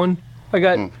 I got one. I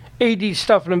got AD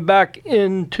stuffing him back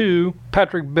into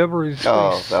Patrick Beverley's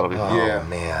Oh, face. that'll be fun. Yeah.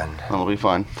 Man. That'll be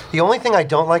fun. The only thing I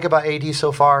don't like about AD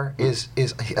so far is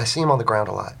I see him on the ground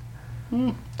a lot. It how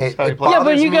he plays. Yeah, but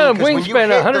bothers you got a me 'cause when you wingspan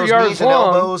hit 100 those yards knees and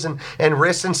long. elbows and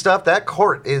wrists and stuff, that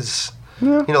court is,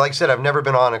 like I said, I've never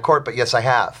been on a court, but yes, I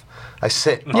have. I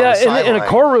sit on Yeah, the in a sideline,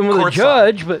 courtroom with a courtside,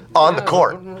 judge, but on the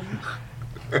court.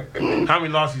 How many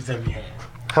lawsuits have you had?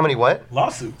 How many what?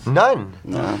 Lawsuits. None.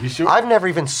 You sure? I've never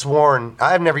even sworn.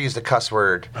 I've never used a cuss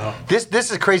word. Oh. This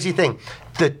is a crazy thing.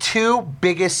 The two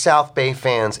biggest South Bay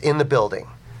fans in the building,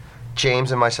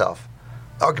 James and myself,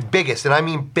 are biggest, and I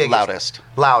mean biggest.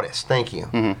 Loudest. Thank you.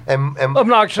 And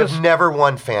Obnoxious. I've never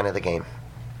won fan of the game.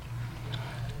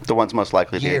 The one's most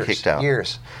likely to get kicked out.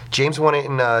 Years. James won it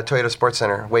in Toyota Sports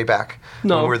Center way back.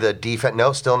 No. When we were the defense.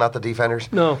 No, still not the defenders.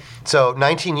 no. So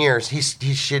 19 years. He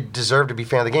should deserve to be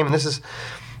fan of the game. And this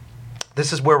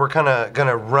is where we're kind of going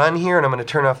to run here, and I'm going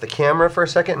to turn off the camera for a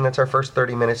second, and that's our first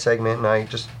 30-minute segment, and I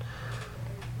just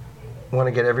want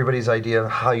to get everybody's idea of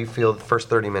how you feel the first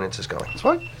 30 minutes is going. It's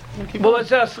fine. Well,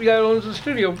 let's ask the guy who owns the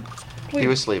studio. He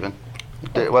was sleeping.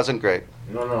 It wasn't great.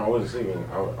 No, I wasn't sleeping.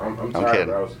 I'm tired. kidding.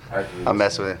 But I was actually. I'm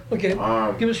messing with you.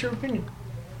 Okay, give us your opinion.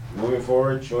 Moving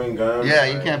forward, chewing gum. Yeah,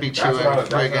 you can't be chewing. That's what I was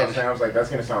friggin'. saying. I was like, that's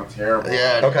gonna sound terrible.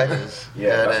 Yeah. it Okay. is.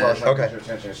 Yeah, that's why I was it trying is. to Okay. get your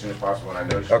attention as soon as possible. When I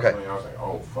noticed you Okay. were doing it, I was like,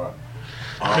 oh fuck.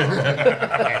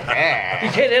 You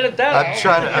can't edit that I'm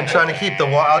out. trying to keep the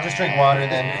water. I'll just drink water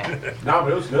then. No,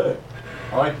 but it was good.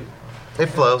 I liked it. It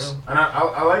flows. And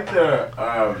I like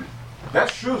the.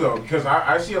 That's true though, because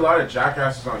I see a lot of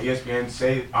jackasses on ESPN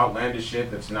say outlandish shit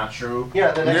that's not true.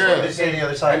 Yeah, the next Yeah. one they say the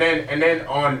other side. And then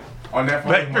on that Like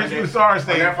following Chris Monday, Broussard on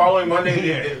said. that following Monday,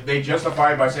 Yeah. they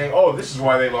justify it by saying, "Oh, this is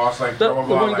why they lost." Like The- blah blah the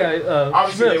blah. one Like, guy,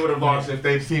 obviously, Smith. they would have lost if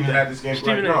they had this game.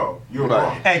 Stephen Like, A. no, you were Right.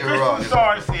 wrong. Hey, You're Chris wrong.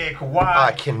 Broussard said Kawhi.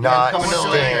 I cannot Coming to the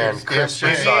stand Lakers. Chris Yeah, sure.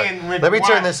 Broussard. And when Let me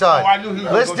turn Kawhi- this on. oh, I knew he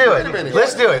was Let's gonna do go it. to the-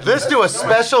 Let's do it. Let's do a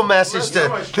special message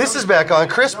to. This is back on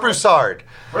Chris Broussard.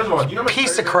 First of all, you know how much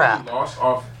Piece of credit crap. he lost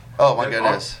off. Oh my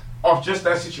goodness. Off just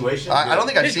that situation. I don't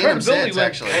think I've His seen him credibility since went-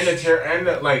 actually.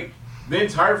 And the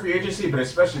entire free agency, but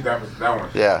especially that one.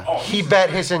 Yeah. Oh, He bet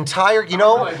his entire. You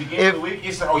know, like, beginning of if the week,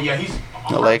 he said, "Oh yeah, he's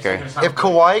The Laker. if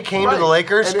Kawhi came to the Right.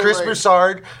 Lakers, And then, Chris like-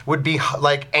 Broussard would be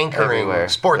like anchoring Everywhere.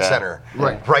 Sports Yeah. Center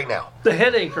Right. now. The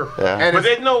head anchor. Yeah. And But it's,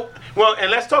 there's no. Well,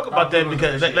 and let's talk about that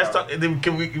because let's talk. Then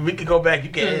we can go back. You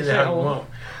can edit it how you want.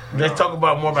 Let's talk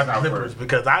about more about the Clippers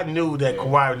because I knew that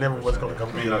Kawhi never was going to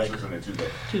come to the Lakers.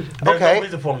 There's Okay. no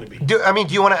reason for him to be. Do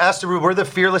you want to ask we're the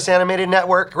Fearless Animated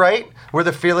Network, right? We're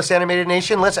the Fearless Animated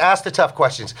Nation. Let's ask the tough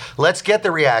questions. Let's get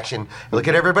the reaction. Look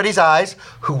at everybody's eyes.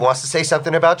 Who wants to say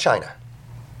something about China?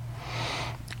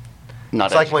 Not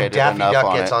It's like when educated Daffy enough Duck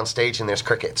on gets it. on stage and there's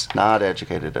crickets. Not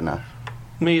educated enough.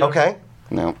 Me. Okay.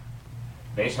 No.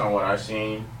 Based on what I've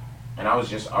seen, and I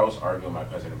was arguing with my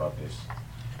cousin about this.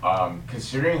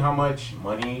 Considering how much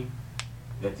money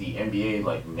that the NBA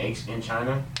like makes in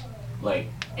China, like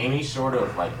any sort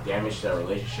of like damage to that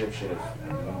relationship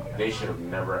they should have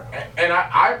never. And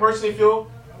I personally feel,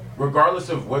 regardless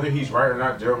of whether he's right or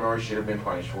not, Daryl Morey should have been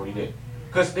punished for what he did.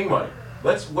 Because think about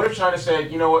it. What if China said,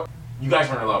 you know what, you guys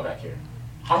aren't allowed back here?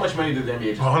 How much money did the NBA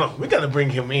just? Oh, hold on, we got to bring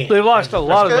him in. They lost a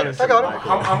lot of That's money. good. I got it.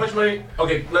 How much money?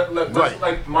 Okay, let's Right.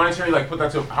 like monetary, like put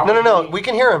that to. How No, much no. money- We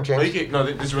can hear him, No, you James. can, no,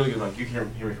 this is really good. Like, you can hear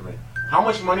me for a minute. How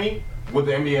much money would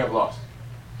the NBA have lost?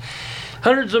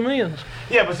 Hundreds of millions.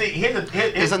 Yeah, but see, here's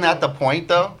Isn't that the point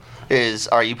though?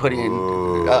 Are you putting?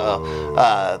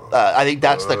 I think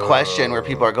that's the question where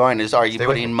people are going: is are you Stay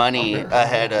with putting me. money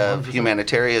ahead of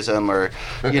humanitarianism or,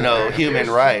 human There's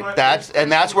right? too much-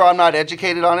 That's where I'm not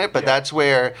educated on it, but Yeah. that's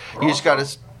where you just got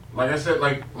to. Like I said,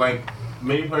 like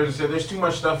many players have said, there's too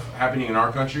much stuff happening in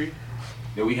our country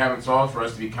that we haven't solved for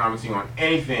us to be commenting on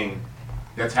anything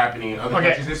that's happening in other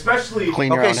Okay. countries, especially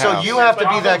Clean your Okay, own so house. you have to but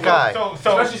be also- that guy. So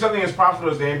especially something as profitable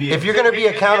as the NBA. If you're going to be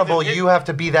accountable, you have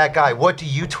to be that guy. What do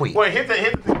you tweet? well, here's the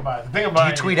thing about it. The thing Do about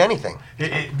you it tweet is- anything?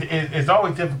 It's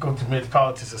always difficult to mix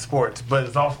politics and sports, but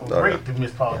it's also great to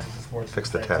mix politics and sports. Fix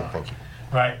the at same tag. time. Thank you.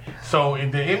 Right. So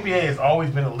the NBA has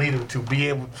always been a leader to be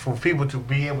able for people to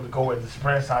be able to go and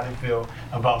express how they feel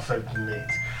about certain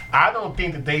things. I don't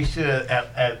think that they should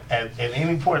at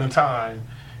any point in time,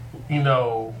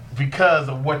 because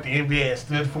of what the NBA has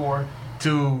stood for,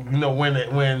 to when at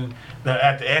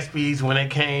the ESPYs when they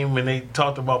came when they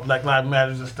talked about Black Lives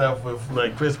Matters and stuff with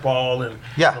like Chris Paul and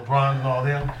Yeah. LeBron and all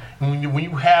them. When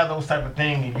you have those type of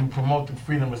things and you promote the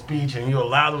freedom of speech and you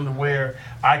allow them to wear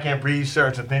 "I Can't Breathe"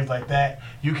 shirts and things like that,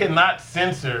 you cannot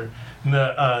censor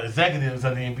the executives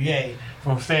of the NBA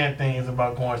from saying things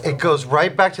about going. It goes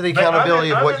right back to the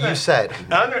accountability of what you said.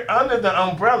 Under the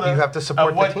umbrella, You have to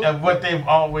support of what, the team. of what they've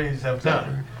always have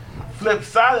done. flip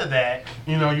side of that,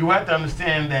 you know, you have to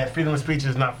understand that freedom of speech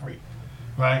is not free,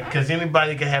 right? Because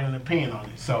anybody can have an opinion on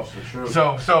it. So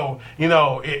you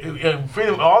know,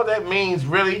 freedom. All that means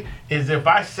really is if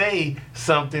I say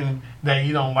something that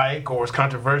you don't like or is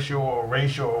controversial or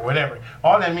racial or whatever,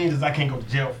 all that means is I can't go to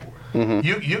jail for it.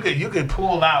 You could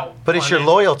pull out. But it's your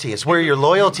loyalty. It's where your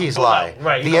loyalties lie.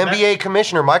 Right. The NBA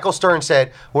commissioner, Michael Stern,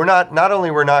 said, we're not only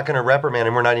we're not going to reprimand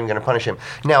him, we're not even going to punish him.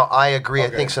 Now, I agree.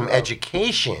 Okay, I think some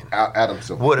education Adam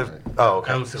Silver would have. Oh,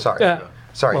 okay. Adam Silver. Sorry. Yeah.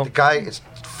 Sorry. Well- The guy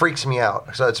freaks me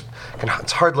out. So it's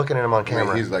hard looking at him on I mean,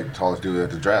 camera. he's like the tallest dude at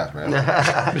the draft, man.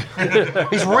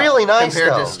 He's really nice,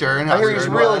 Compared to though. Stern, I how hear he's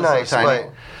Stern really was, nice, tiny.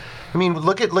 but I mean,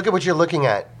 look at what you're looking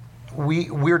at.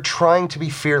 We're trying to be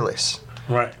fearless.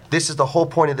 Right. This is the whole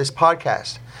point of this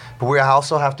podcast. But we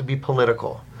also have to be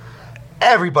political.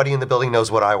 Everybody in the building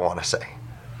knows what I want to say.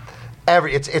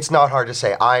 It's not hard to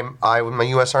say. I'm a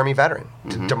U.S. Army veteran.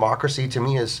 Democracy to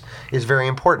me is very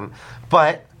important.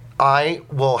 But I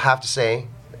will have to say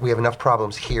we have enough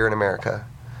problems here in America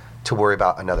to worry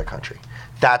about another country.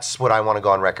 That's what I want to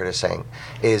go on record as saying.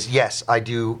 Is yes, I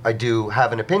do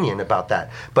have an opinion about that.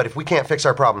 But if we can't fix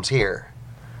our problems here,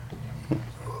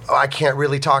 I can't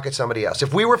really talk at somebody else.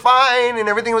 If we were fine and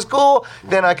everything was cool,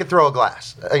 then I could throw a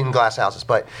glass in glass houses.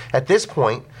 But at this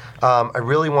point, I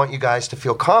really want you guys to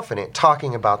feel confident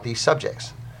talking about these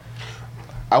subjects.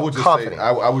 I would just Confident. say,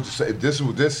 I would just say this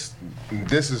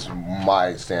is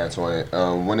my stance on it.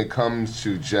 When it comes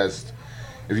to just,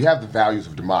 if you have the values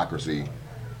of democracy,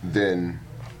 then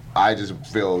I just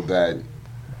feel that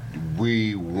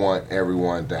we want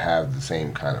everyone to have the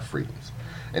same kind of freedoms.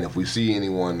 And if we see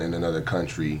anyone in another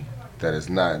country that is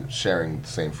not sharing the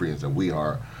same freedoms that we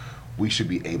are, we should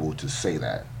be able to say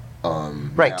that.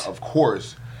 Right. Now, of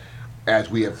course, as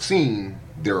we have seen,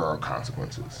 there are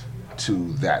consequences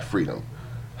to that freedom.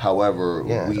 However,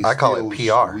 Yeah, we I call it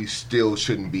PR. We still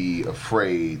shouldn't be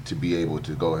afraid to be able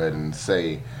to go ahead and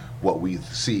say what we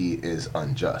see is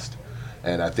unjust.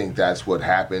 And I think that's what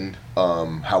happened.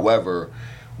 However,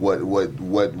 what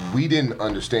we didn't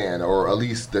understand, or at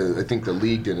least I think the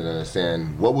league didn't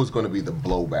understand, what was going to be the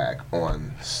blowback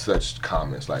on such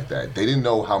comments like that. They didn't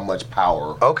know how much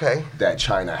power that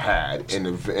China had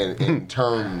in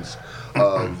terms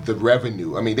of the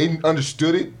revenue. I mean, they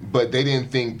understood it, but they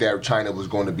didn't think that China was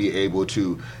going to be able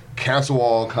to cancel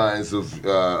all kinds of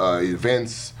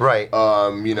events. Right.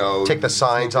 You know, Take the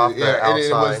signs off the outside. And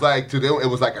it was like to them, it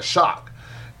was like a shock.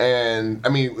 And I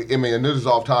mean, and this is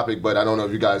off topic, but I don't know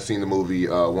if you guys seen the movie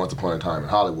Once Upon a Time in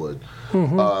Hollywood.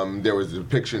 There was a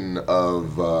depiction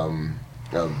of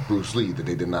Bruce Lee that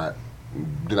they did not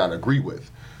agree with.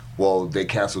 Well, they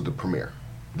canceled the premiere.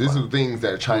 These are things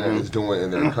that China is doing in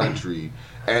their country,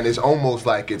 and it's almost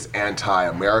like it's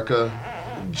anti-America,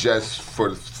 just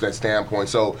for that standpoint.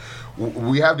 So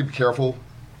we have to be careful.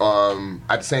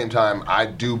 At the same time, I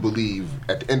do believe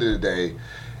at the end of the day,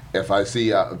 if I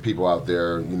see people out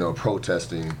there, you know,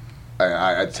 protesting,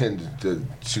 I tend to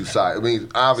choose side. I mean,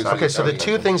 obviously. Okay, so the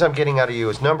two things I'm getting out of you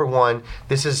is, number one,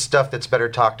 this is stuff that's better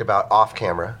talked about off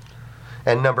camera.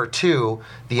 And number two,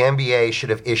 the NBA should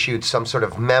have issued some sort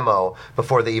of memo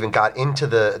before they even got into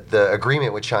the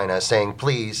agreement with China saying,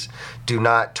 please do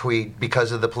not tweet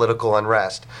because of the political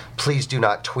unrest. Please do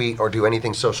not tweet or do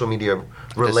anything social media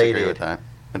related. I disagree with that.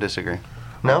 I disagree.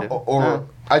 No? Or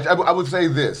I would say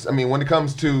this. I mean, when it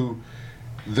comes to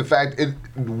the fact,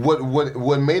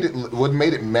 what made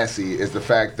it messy is the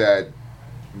fact that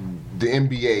the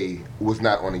NBA was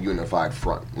not on a unified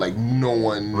front. Like no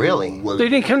one Really? was, They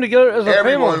didn't come together as a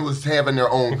everyone family. was having their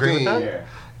own Agree with thing, that?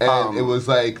 Yeah. and it was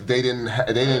like they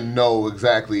didn't know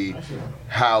exactly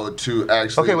how to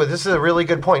actually. Okay, well, this is a really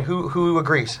good point. Who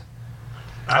agrees?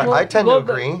 I tend Well,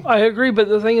 to agree. I agree, but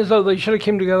the thing is, though, they should have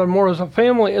came together more as a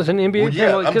family, as an NBA Well, yeah,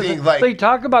 family, I'm because thinking, like, they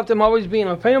talk about them always being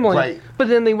a family, Right. but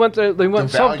then they went the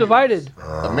self-divided.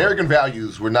 values. American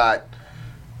values were not.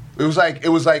 It was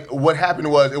like what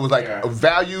happened was it was like Yeah.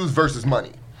 values versus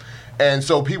money, and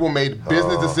so people made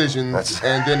business decisions, that's-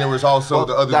 and then there was also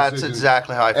the other. That's decisions.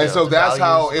 exactly how I feel. And so It's that's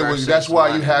how values it was. versus That's why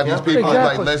you money. have these people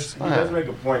Exactly. like let's. He does make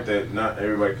a point that not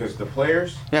everybody, because the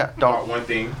players Yeah, thought don't. one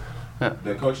thing, Yeah.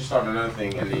 the coaches thought another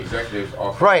thing, and the executives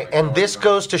all thought Right, like, and oh, this no.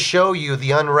 goes to show you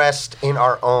the unrest in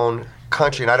our own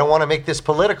country. And I don't want to make this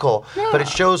political, but it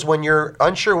shows when you're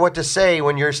unsure what to say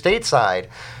when you're stateside.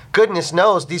 Goodness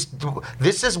knows,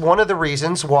 this is one of the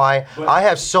reasons why I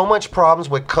have so much problems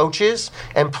with coaches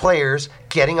and players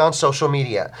getting on social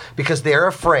media, because they're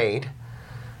afraid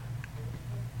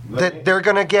that they're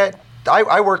going to get...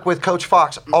 I work with Coach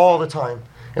Fox all the time,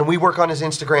 and we work on his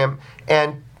Instagram,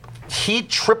 and he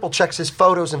triple checks his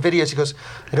photos and videos. He goes,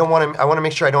 I want to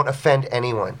make sure I don't offend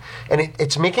anyone. And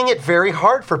it's making it very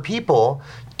hard for people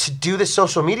to do this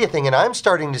social media thing. And I'm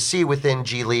starting to see within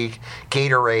G League,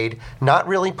 Gatorade, not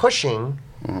really pushing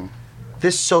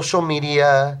this social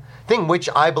media thing, which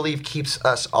I believe keeps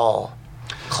us all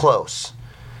close.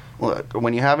 Look,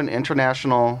 when you have an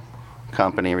international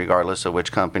company, regardless of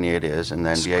which company it is, and the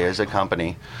NBA is a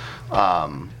company,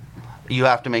 you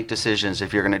have to make decisions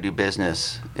if you're going to do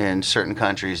business in certain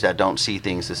countries that don't see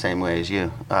things the same way as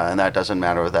you. And that doesn't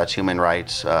matter whether that's human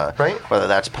rights, Right. whether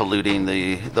that's polluting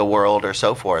the world or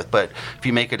so forth. But if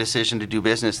you make a decision to do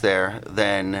business there,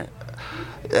 then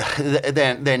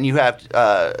you have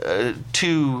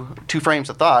two frames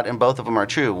of thought, and both of them are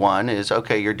true. One is,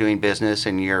 okay, you're doing business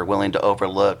and you're willing to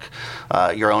overlook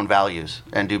your own values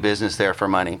and do business there for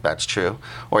money. That's true.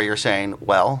 Or you're saying,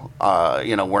 well,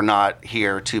 we're not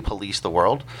here to police the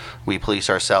world. We police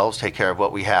ourselves, take care of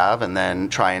what we have, and then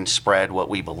try and spread what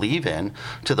we believe in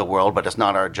to the world. But it's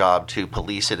not our job to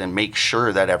police it and make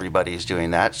sure that everybody's doing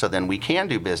that. So then we can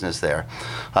do business there.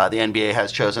 The NBA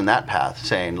has chosen that path,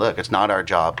 saying, look, it's not our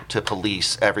job to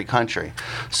police every country.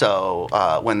 So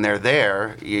when they're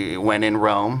there, when in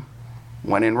Rome,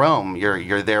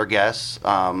 you're their guests.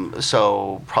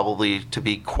 So probably to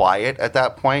be quiet at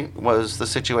that point was the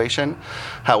situation.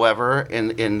 However,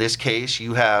 in this case,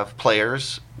 you have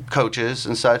players, coaches,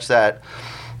 and such that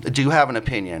do have an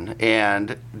opinion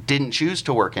and didn't choose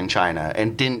to work in China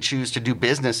and didn't choose to do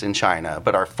business in China,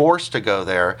 but are forced to go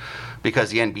there because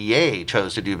the NBA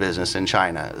chose to do business in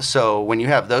China. So when you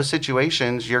have those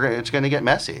situations, it's going to get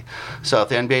messy. So if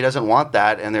the NBA doesn't want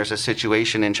that and there's a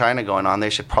situation in China going on,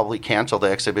 they should probably cancel the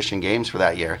exhibition games for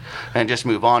that year and just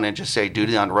move on and just say, due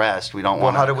to the unrest, we don't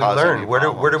want to How do we cause learn? any Where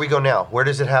problems. do we go now? Where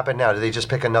does it happen now? Do they just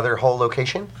pick another whole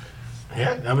location?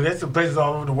 Yeah, I mean, there's some places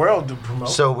all over the world to promote.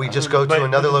 So we just go to But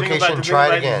another the thing location about- and the thing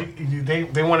try it about again.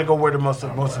 They want to go where the most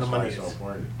of the money That's is. so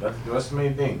important. That's the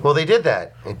main thing. Well, they did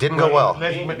that. It didn't go well.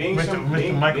 Let's-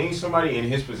 Mr. Michael. Being somebody in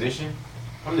his position,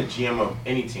 I'm the GM of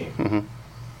any team. Mm-hmm.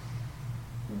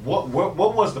 What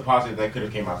was the positive that could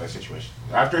have came out of that situation?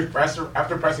 After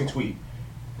pressing tweet,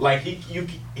 like he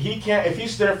can't, if he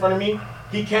stood in front of me,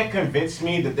 he can't convince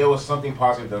me that there was something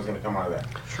positive that was going to come out of that.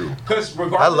 True. Because I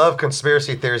regardless, love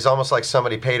conspiracy theories. Almost like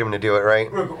somebody paid him to do it, right?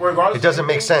 regardless, It doesn't of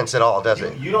make anything, sense at all, does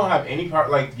it? You don't have any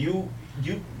part like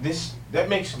that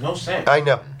makes no sense. I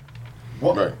know.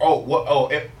 What,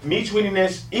 Right. if me tweeting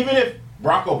this, even if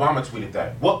Barack Obama tweeted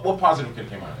that, what positive could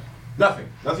have came out of it?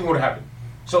 Nothing would have happened.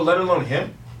 So let alone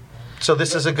him. So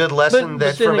this is a good lesson But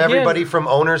that then from again- everybody, from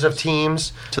owners of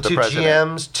teams To to, the president.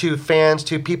 GMs to fans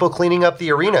to people cleaning up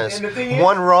the arenas. And the thing is,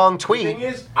 One wrong The tweet. thing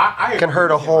is, I can agree hurt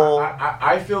a with you. whole-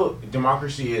 I feel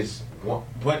democracy is,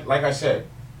 but like I said,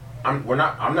 I'm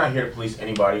not here to police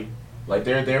anybody. Like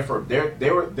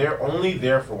they're only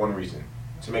there for one reason,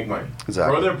 to make money,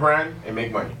 Exactly. grow their brand and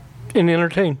make money. And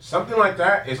entertain. Something like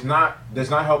that does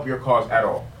not help your cause at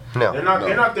all. No. They're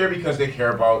not there because they care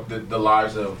about the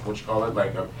lives of what you call it,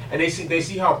 like, and they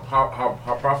see how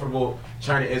profitable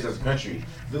China is as a country.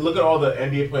 They look at all the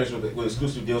NBA players with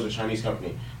exclusive deals with Chinese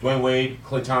company, Dwayne Wade,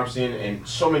 Klay Thompson, and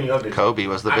so many others. Kobe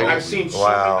was the I've biggest. seen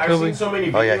Wow. I've seen so many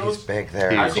videos. Oh yeah, he's big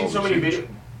there. I've seen so Kobe's many huge. videos.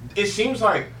 It seems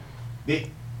like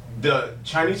the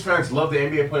Chinese fans love the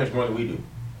NBA players more than we do.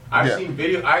 I've seen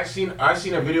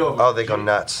a video of Oh, they go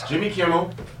nuts. Jimmy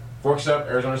Kimmel, Forks Up,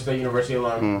 Arizona State University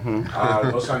alum,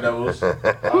 Los Sun Devils.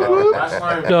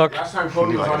 Duck. Last time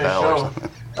Kobe was Like on his bells. show.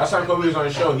 Last time Kobe was on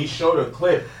his show, he showed a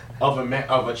clip of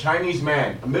a Chinese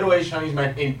man, a middle-aged Chinese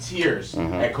man, in tears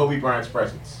at Kobe Bryant's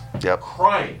presence, Yep.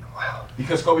 crying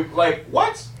because Kobe, like,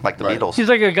 what? Like the Right. Beatles. He's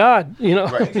like a god, you know.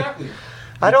 Right. Exactly.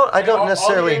 I don't All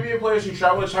necessarily. the NBA players who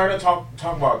travel to China talk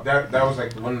about that. That was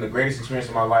like one of the greatest experiences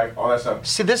of my life. All that stuff.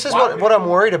 See, this is Why what I'm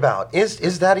worried about.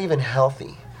 Is that even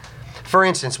healthy? For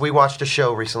instance, we watched a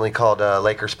show recently called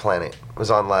Lakers Planet. It was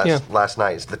on last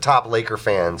night. It's the top Laker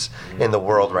fans in the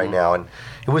world right now, and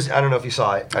it was. I don't know if you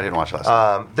saw it. I didn't watch last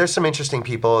night. There's some interesting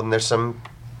people, and there's some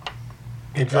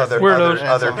other Weirdos.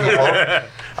 other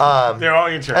people. They're all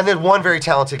interesting. And then one very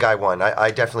talented guy won. I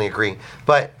definitely agree.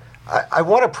 But I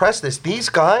want to press this. These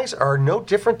guys are no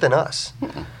different than us.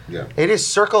 Yeah. It is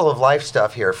circle of life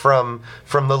stuff here, from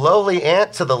the lowly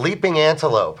ant to the leaping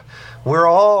antelope. We're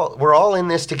all in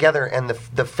this together, and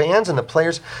the fans and the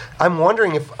players. I'm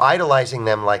wondering if idolizing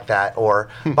them like that or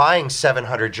buying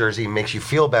 700 jersey makes you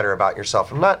feel better about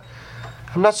yourself. I'm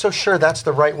not so sure that's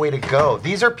the right way to go.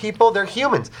 These are people. They're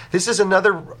humans. This is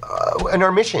another in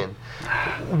our mission.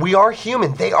 We are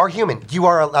human. They are human. You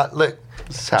are look.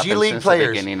 This happened G League since players.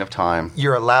 the beginning of time.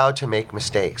 You're allowed to make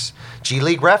mistakes. G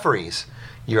League referees,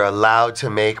 you're allowed to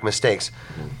make mistakes.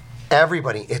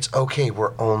 everybody, it's okay,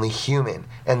 we're only human.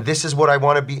 And this is what I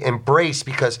want to be embraced,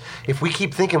 because if we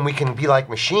keep thinking we can be like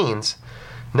machines,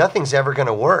 nothing's ever going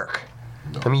to work.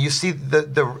 No. I mean, you see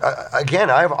again,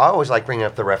 I always like bringing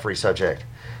up the referee subject.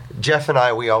 Jeff and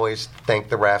I, we always thank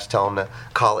the refs, tell them to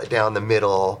call it down the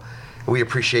middle. We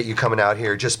appreciate you coming out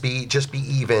here. Just be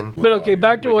even. But okay,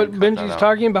 back to what Benji's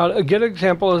talking about. A good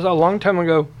example is a long time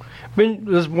ago.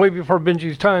 This is way before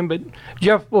Benji's time, but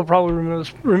Jeff will probably remember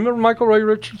this. Remember Michael Ray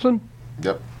Richardson?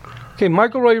 Yep. Okay,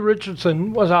 Michael Ray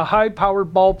Richardson was a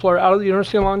high-powered ball player out of the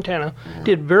University of Montana.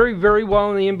 Did very, very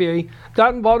well in the NBA.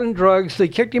 Got involved in drugs. They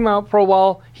kicked him out for a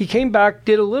while. He came back,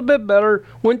 did a little bit better,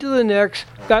 went to the Knicks,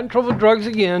 got in trouble with drugs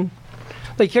again.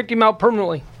 They kicked him out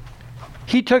permanently.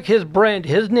 He took his brand,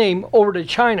 his name, over to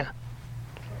China.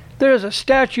 There's a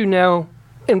statue now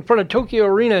in front of Tokyo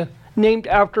Arena named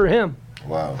after him.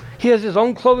 Wow. He has his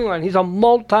own clothing line. He's a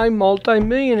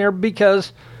multi-millionaire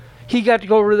because he got to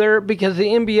go over there because the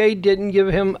NBA didn't give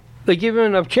him, they gave him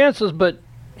enough chances, but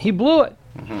he blew it.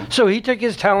 So he took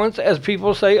his talents, as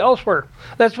people say, elsewhere.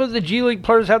 That's what the G League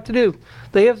players have to do.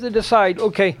 They have to decide,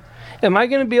 okay, am I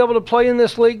going to be able to play in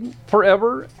this league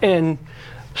forever and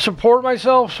support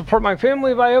myself, support my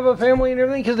family if I have a family and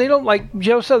everything? Because they don't, like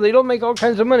Joe said, they don't make all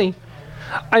kinds of money.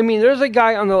 I mean, there's a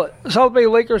guy on the South Bay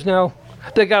Lakers now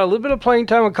that got a little bit of playing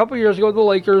time a couple years ago with the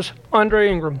Lakers, Andre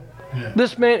Ingram. Yeah.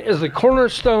 This man is the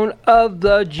cornerstone of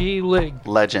the G League.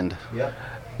 Legend. Yep.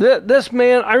 This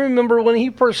man, I remember when he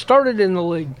first started in the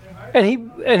league, and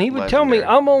he would tell me,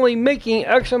 I'm only making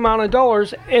X amount of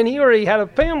dollars, and he already had a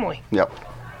family. Yep.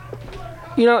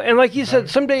 You know, and like you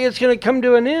said, someday it's going to come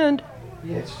to an end.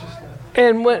 Yeah, it's just that.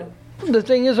 And the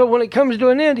thing is that when it comes to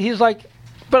an end, he's like,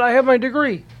 but I have my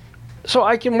degree. So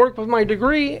I can work with my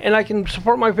degree, and I can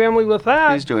support my family with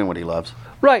that. He's doing what he loves.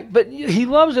 Right, but he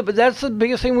loves it. But that's the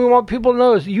biggest thing we want people to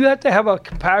know is you have to have a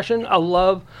compassion, a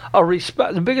love, a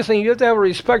respect. The biggest thing, you have to have a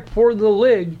respect for the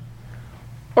league,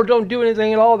 or don't do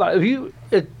anything at all about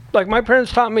it. Like my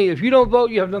parents taught me, if you don't vote,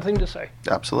 you have nothing to say.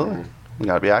 Absolutely. You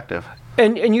got to be active.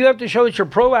 And you have to show that you're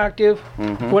proactive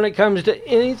when it comes to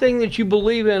anything that you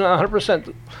believe in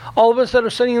 100%. All of us that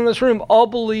are sitting in this room all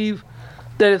believe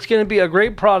that it's going to be a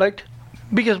great product,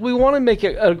 because we want to make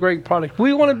it a great product.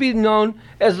 We want to be known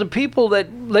as the people that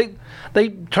they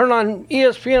turn on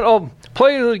ESPN,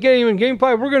 play the game in Game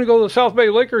 5. We're going to go to the South Bay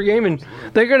Laker game, and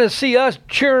they're going to see us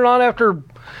cheering on after,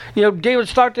 David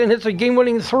Stockton hits a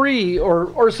game-winning 3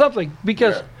 or something,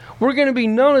 because we're going to be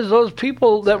known as those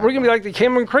people that we're going to be like the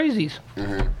Cameron Crazies.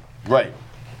 Mm-hmm. Right.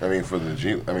 I mean, for the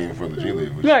G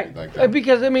League. Right. Like that.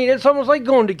 Because, it's almost like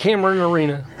going to Cameron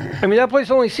Arena. That place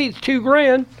only seats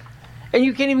 $2,000. And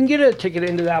you can't even get a ticket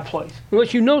into that place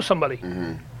unless you know somebody.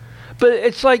 Mm-hmm. But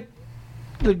it's like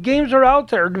the games are out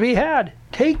there to be had.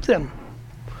 Take them.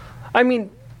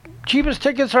 Cheapest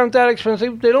tickets aren't that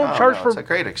expensive. They don't charge for. It's a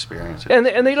great experience. And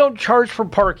they don't charge for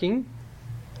parking.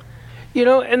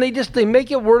 And they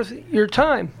make it worth your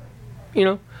time.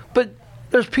 But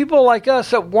there's people like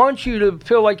us that want you to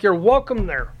feel like you're welcome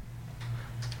there.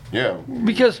 Yeah.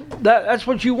 Because that's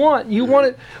what you want. You want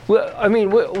it.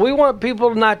 We want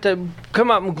people not to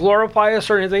come up and glorify us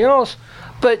or anything else,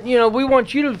 but we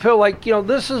want you to feel like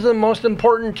this is the most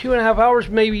important 2.5 hours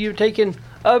maybe you've taken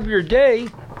of your day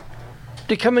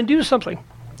to come and do something.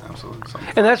 Absolutely.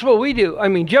 And that's what we do.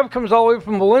 Jeff comes all the way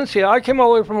from Valencia. I came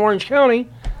all the way from Orange County,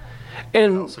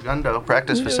 and Segundo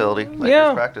practice facility.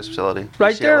 Yeah. Practice facility.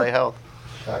 Right UCLA there. Health.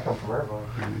 I come from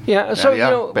Irvine. Yeah, so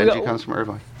Benji comes from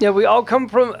Irvine. Yeah, we all come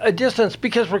from a distance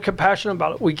because we're compassionate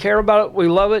about it. We care about it. We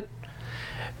love it.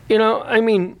 You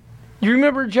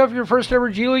remember, Jeff, your first ever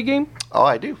G League game? Oh,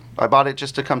 I do. I bought it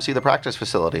just to come see the practice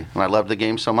facility, and I loved the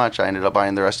game so much I ended up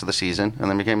buying the rest of the season, and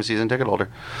then became a season ticket holder.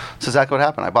 So exactly what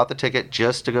happened. I bought the ticket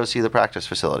just to go see the practice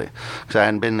facility because I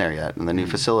hadn't been there yet. And the new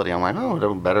facility, I'm like, what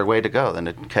a better way to go than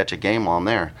to catch a game while I'm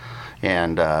there.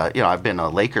 And, I've been a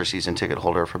Lakers season ticket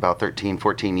holder for about 13,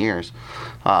 14 years.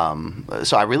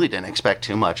 So I really didn't expect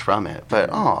too much from it.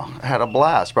 But, I had a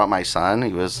blast. Brought my son.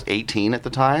 He was 18 at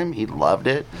the time. He loved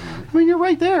it. You're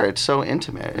right there. It's so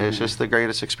intimate. It's just the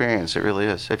greatest experience. It really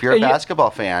is. If you're a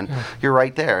basketball fan, you're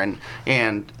right there.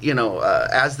 And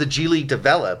as the G League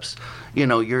develops,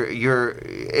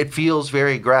 it feels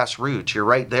very grassroots. You're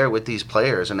right there with these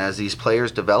players, and as these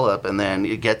players develop and then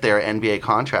you get their NBA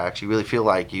contracts, you really feel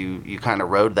like you kind of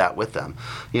rode that with them.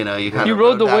 You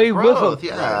rode the wave with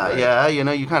them. Yeah.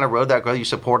 You kind of rode that growth. You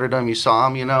supported them, you saw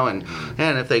them,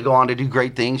 and if they go on to do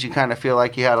great things, you kind of feel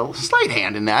like you had a slight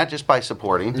hand in that just by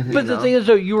supporting. But the thing is,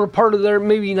 though, you were part of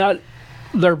maybe not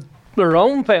their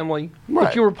own family,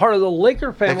 but you were part of the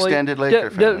Laker family. Extended Laker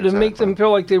family. To make them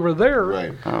feel like they were there.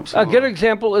 Right. Absolutely. A good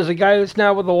example is a guy that's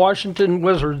now with the Washington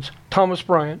Wizards, Thomas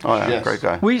Bryant. Oh, yeah, Yes. great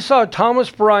guy. We saw Thomas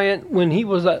Bryant when he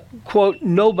was a, quote,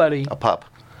 nobody. A pup.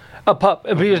 A pup.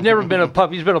 I mean, he's never been a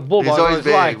pup. He's been a bulldog He's all always his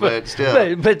big, life. but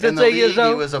still. But the in the thing league, is, though,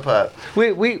 he was a pup.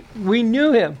 we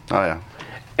knew him. Oh, yeah.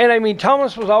 And I mean,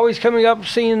 Thomas was always coming up,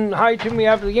 saying hi to me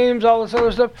after the games, all this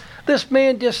other stuff. This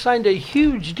man just signed a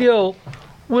huge deal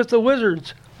with the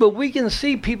Wizards. But we can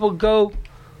see people going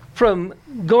from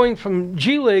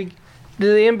G League to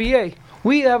the NBA.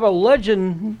 We have a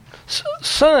legend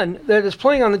son that is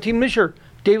playing on the team this year,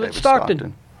 David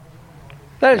Stockton.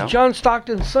 That is Yeah. John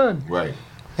Stockton's son. Right.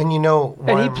 And you know, And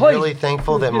why he I'm plays- really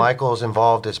thankful that Michael's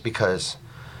involved is because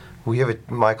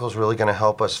Michael's really going to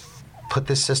help us put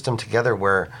this system together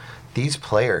where these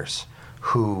players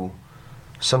who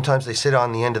sometimes they sit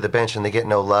on the end of the bench and they get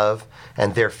no love,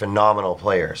 and they're phenomenal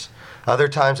players. Other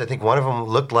times, I think one of them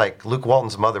looked like Luke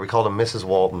Walton's mother. We called him Mrs.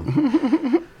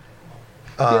 Walton.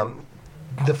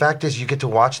 The fact is, you get to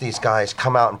watch these guys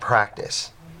come out and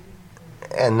practice,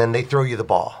 and then they throw you the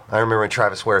ball. I remember when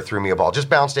Travis Ware threw me a ball. Just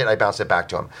bounced it, I bounced it back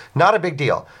to him. Not a big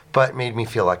deal, but made me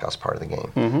feel like I was part of the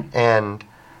game. And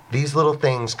these little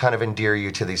things kind of endear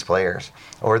you to these players.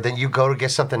 Or then you go to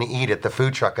get something to eat at the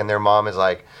food truck, and their mom is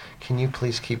like, can you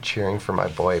please keep cheering for my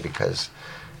boy? Because,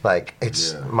 like,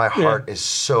 it's my heart is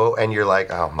so, and you're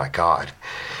like, oh my God.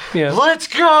 Yeah. Let's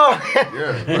go!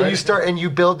 Yeah, And right. you start and you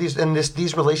build these, and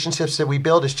these relationships that we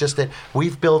build is just that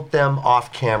we've built them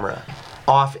off camera,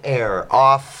 off air,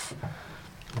 off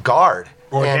guard.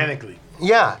 Organically.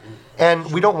 Yeah, and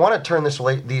we don't want to turn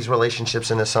these relationships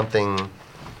into something,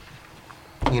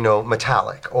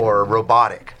 metallic or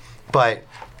robotic, but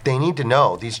they need to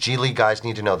know. These G League guys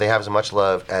need to know they have as much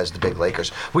love as the big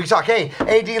Lakers. We talk, hey,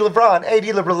 AD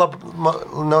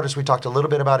LeBron. Notice we talked a little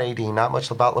bit about AD, not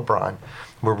much about LeBron.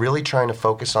 We're really trying to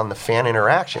focus on the fan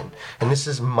interaction, and this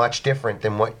is much different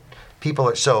than what people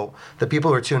are. So the people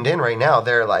who are tuned in right now,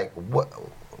 they're like, what?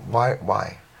 Why?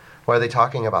 Why are they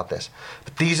talking about this?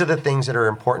 But these are the things that are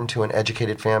important to an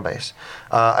educated fan base.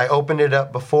 I opened it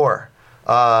up before.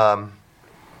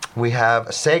 We have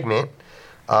a segment,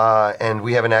 and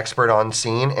we have an expert on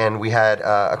scene, and we had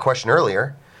a question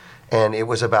earlier, and it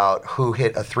was about who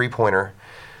hit a three-pointer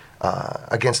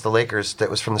against the Lakers that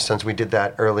was from the Suns. We did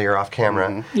that earlier off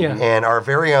camera. Yeah. And our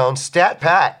very own Stat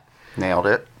Pat, Nailed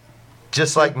it.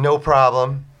 just like no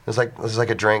problem. It was like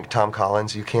a drink, Tom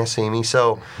Collins. You can't see me.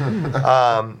 So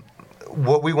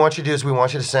what we want you to do is we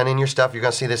want you to send in your stuff. You're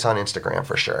going to see this on Instagram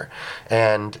for sure.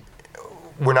 And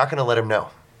we're not going to let him know.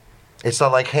 It's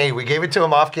not like, hey, we gave it to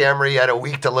him off camera. He had a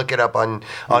week to look it up on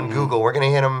Google. We're going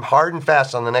to hit him hard and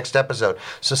fast on the next episode.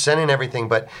 So send in everything.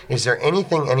 But is there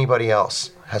anything anybody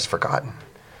else has forgotten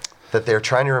that they're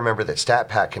trying to remember that Stat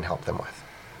Pat can help them with?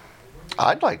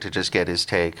 I'd like to just get his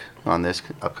take on this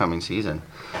upcoming season,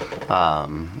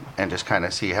 and just kind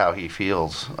of see how he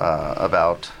feels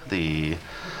about the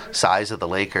size of the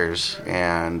Lakers,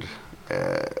 and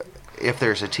if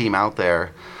there's a team out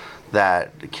there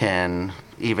that can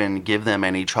even give them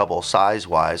any trouble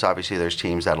size-wise. Obviously, there's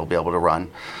teams that'll be able to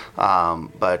run,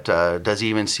 but does he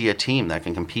even see a team that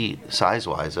can compete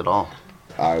size-wise at all?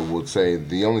 I would say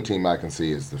the only team I can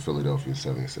see is the Philadelphia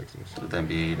 76ers. With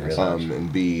Embiid and such.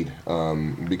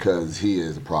 Embiid, because he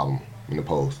is a problem in the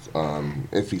post.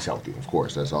 If he's healthy, of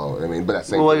course, that's all. I mean, but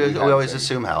that's Well, we always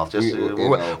assume health.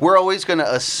 We're always going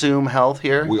to assume health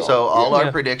here. So all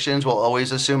our predictions will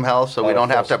always assume health. So we don't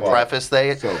have to preface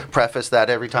that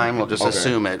every time. We'll just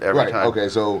assume it every time. Okay.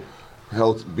 So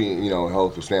health being,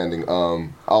 health withstanding. I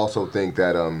also think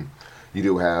that you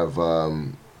do have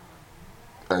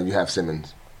you have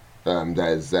Simmons.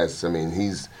 That's. I mean,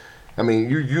 he's. I mean,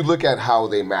 you look at how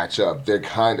they match up. They're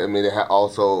kind of. I mean, they have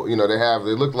also. They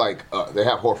look like they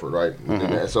have Horford, right?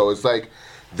 Mm-hmm. So it's like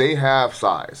they have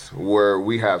size where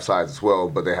we have size as well,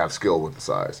 but they have skill with the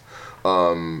size.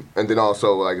 And then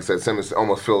also, like I said, Simmons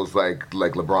almost feels like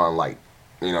LeBron light.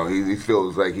 He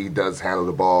feels like he does handle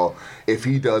the ball. If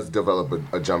he does develop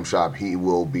a jump shot, he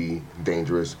will be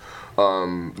dangerous.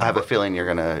 I have a feeling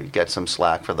you're going to get some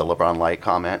slack for the LeBron light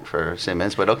comment for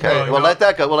Simmons, but okay. No, we'll let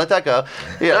that go.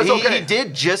 Yeah, That's okay. He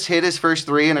did just hit his first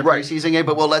three in a preseason game,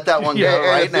 but we'll let that one go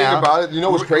right now. About it, you know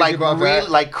what's crazy about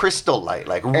that? Like crystal light,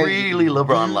 like really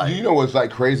LeBron light. You know what's like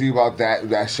crazy about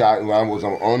that shot when I was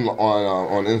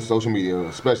on social media,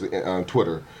 especially on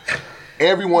Twitter.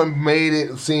 Everyone made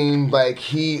it seem like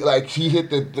he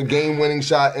hit the game-winning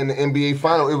shot in the NBA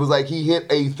final. It was like he hit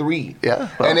a three. Yeah.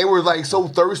 And they were like so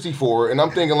thirsty for it. And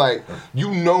I'm thinking like,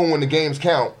 when the games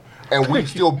count, and we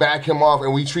still back him off,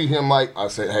 and we treat him like I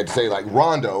had to say like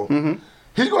Rondo. Mm-hmm.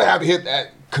 He's gonna have to hit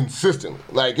that consistently.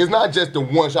 Like it's not just the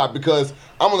one shot because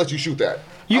I'm gonna let you shoot that.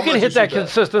 You I'm can gonna hit that shoot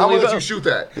consistently. I'm gonna let though. you shoot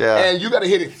that. Yeah. And you got to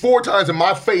hit it 4 times in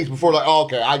my face before, like, oh,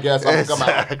 okay, I guess I'm gonna come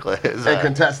out and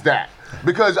contest that.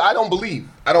 Because I don't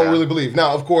really believe.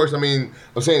 Now, of course, I mean,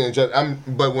 I'm saying it just,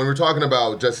 but when we're talking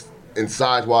about just in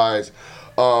size wise,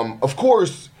 of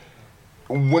course,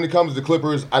 when it comes to the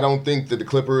Clippers, I don't think that the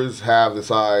Clippers have the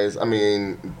size, I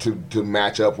mean, to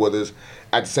match up with us.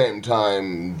 At the same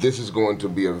time, this is going to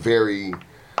be a very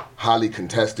highly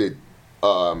contested,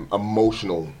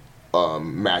 emotional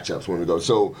matchups when we go.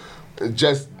 So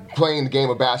just playing the game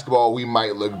of basketball, we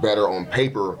might look better on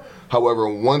paper. However,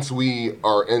 once we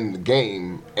are in the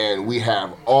game and we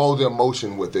have all the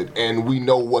emotion with it and we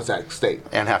know what's at stake.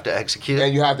 And have to execute.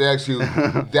 And you have to execute.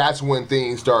 That's when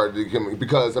things start to come,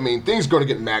 because, I mean, things are going to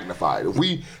get magnified. If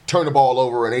we turn the ball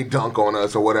over and they dunk on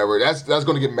us or whatever, that's going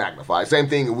to get magnified. Same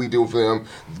thing that we do for them.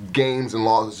 Games and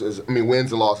losses,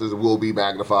 wins and losses will be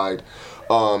magnified.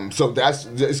 So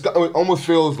it almost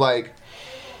feels like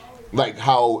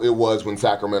how it was when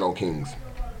Sacramento Kings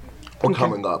were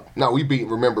coming up. Now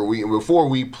before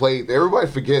we played, everybody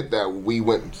forget that we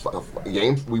went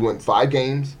 5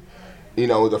 games. You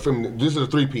know, this is a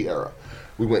 3-peat era.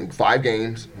 We went 5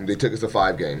 games, and they took us to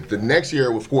 5 games. The next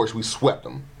year, of course, we swept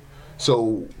them.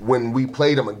 So when we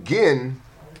played them again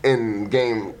in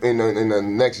the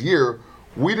next year,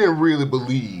 we didn't really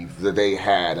believe that they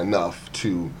had enough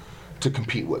to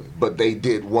compete with. But they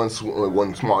did one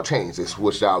small change. They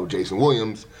switched out Jason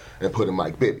Williams and put in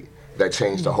Mike Bibby. That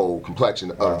changed the whole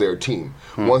complexion of their team.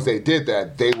 Once they did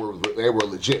that, they were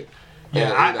legit.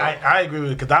 Yeah, I agree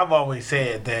with it, because I've always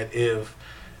said that if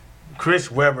Chris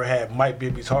Webber had Mike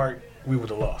Bibby's heart, we would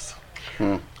have lost.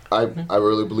 I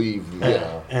really believe,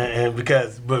 And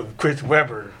but Chris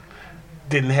Webber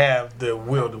didn't have the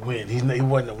will to win. He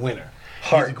wasn't a winner.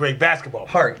 He's a great basketball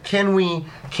player. Hart, can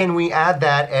we add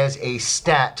that as a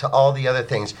stat to all the other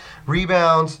things?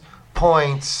 Rebounds,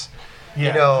 points. Yeah,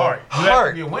 you know, Hart. You have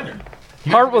to be a winner.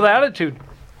 Hart with attitude.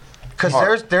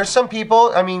 Because there's some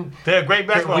people, I mean, they're great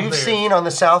basketball that we've players. seen on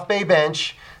the South Bay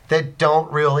bench that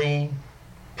don't really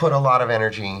put a lot of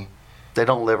energy. They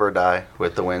don't live or die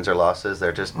with the wins or losses.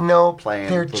 They're just playing.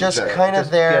 They're for just the check. kind of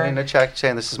Just there. getting a check,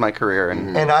 saying this is my career,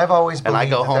 and And I've always believed I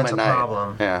go home that's at a night.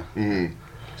 problem. Yeah.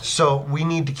 So we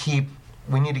need to keep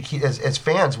as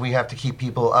fans, we have to keep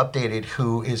people updated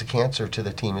who is a cancer to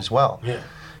the team as well. Yeah.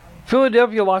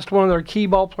 Philadelphia lost one of their key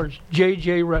ball players,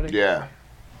 J.J. Redick. Yeah.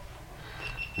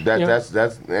 That's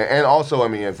and also, I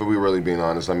mean, if we're really being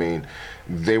honest, I mean,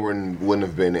 they wouldn't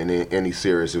have been in any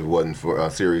series if it wasn't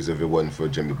for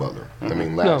Jimmy Butler. I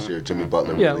mean, last year Jimmy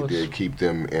Butler really did keep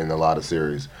them in a lot of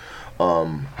series.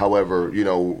 However, you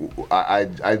know, I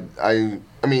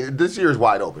mean, this year is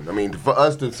wide open. I mean, for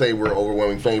us to say we're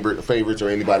overwhelming favorites or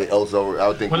anybody else over, I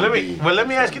would think. Let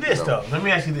me ask you this though. Let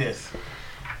me ask you this.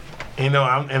 You know,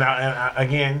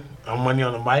 again, I'm money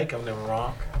on the mic. I'm never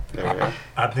wrong.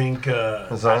 I think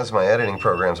As long as my editing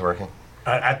program's working.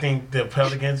 I think the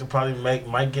Pelicans will probably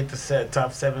might get the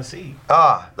top 7 seed.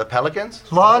 The Pelicans?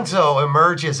 Lonzo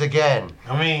emerges again.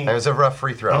 I mean, It was a rough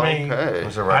free throw. I mean, It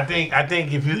was a rough. I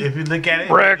think if you look at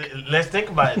it, Rick. let's think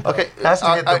about it. Okay. Has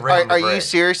to get the rim to Are you break.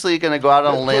 seriously going to go out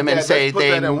on a limb and say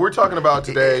they? And we're talking about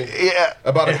today Yeah.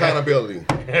 about accountability.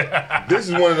 This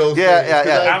is one of those. Yeah, things.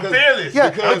 yeah, yeah. I'm fearless. Yeah,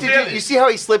 Because- but you see how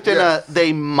he slipped in Yes. a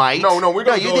they might? No, we're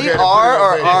gonna you go think ahead and are put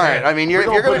or it on aren't? I mean, you're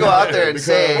We're going to gonna go put it out on there there and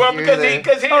say. Well, you're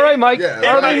because he. All right, Mike. Yeah.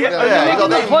 Are they Yeah. making the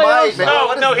They playoffs? might, No,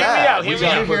 What is hear me that? out. Hear Did me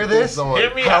you out. hear this?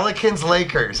 Hear me out. Pelicans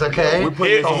Lakers, okay? We're putting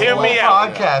Hear- this on hear hold. me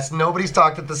out. Podcast. Nobody's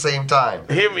talked at the same time.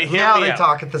 Hear Now me they out.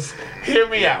 talk at the Hear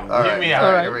me out. Hear me out.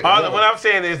 All right. What I'm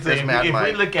saying is that This Mad if we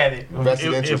Mike. look at it,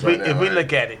 Vested interest right now, if we right?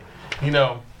 look at it, you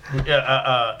know,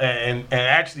 and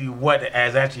actually what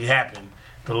has actually happened,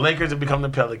 the Lakers have become the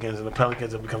Pelicans, and the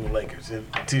Pelicans have become the Lakers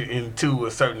to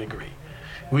a certain degree.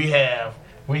 We have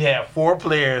 4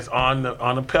 players on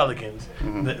the Pelicans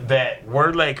that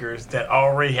were Lakers that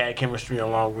already had chemistry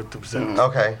along with themselves.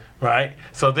 Okay. Right?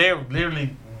 So they're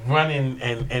literally running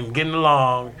and getting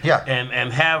along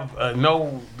and have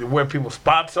know where people's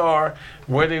spots are,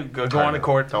 where they go on the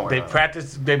court. Don't worry about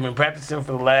They've been practicing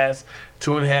for the last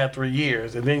 2.5, 3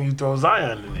 years, and then you throw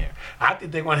Zion in there. I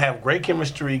think they're going to have great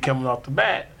chemistry coming off the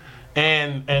bat.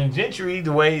 And Gentry,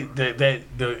 the way that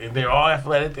they're all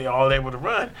athletic, they're all able to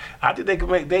run. I think they could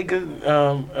make the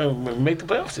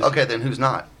playoffs. This year. Okay, then who's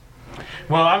not?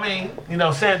 Well, I mean, you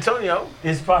know, San Antonio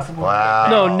is possible. Wow.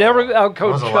 No, never When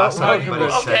outcoach. was the last time Chuck.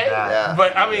 anybody said Okay, that? Yeah.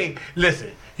 but I mean,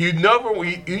 listen, you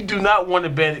do not want to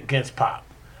bet against Pop.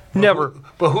 Never.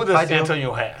 But who does I San do.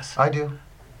 Antonio has? I do.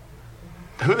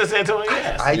 Who does San Antonio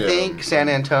ask? I think San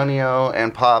Antonio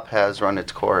and Pop has run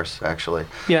its course, actually.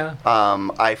 Yeah.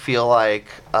 I feel like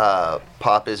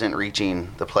Pop isn't reaching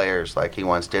the players like he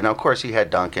once did. Now, of course, he had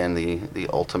Duncan, the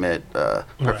ultimate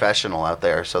professional out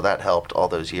there, so that helped all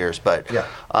those years. But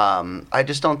I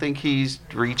just don't think he's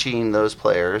reaching those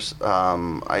players.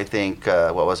 I think,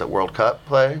 World Cup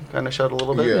play kind of showed a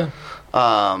little bit. Yeah.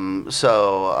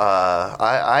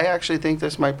 I actually think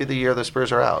this might be the year the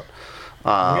Spurs are out.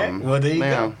 Okay. Well, there you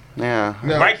go. Yeah.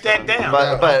 Write that down.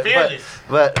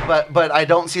 But I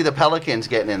don't see the Pelicans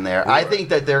getting in there. I think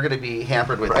that they're going to be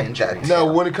hampered with injuries.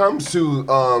 Now, when it comes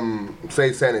to,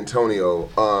 say, San Antonio,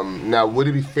 now, would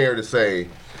it be fair to say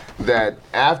that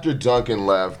after Duncan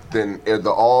left, then after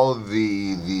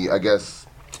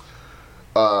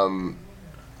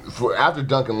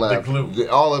Duncan left,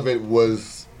 all of it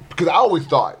was, because I always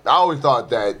thought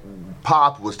that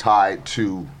Pop was tied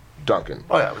to Duncan.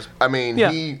 Oh yeah, he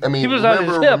was on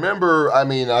his hip. Remember, I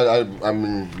mean,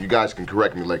 you guys can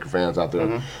correct me, Laker fans out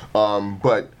there,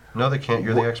 but No, they can't.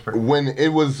 You're the expert. when it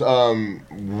was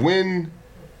when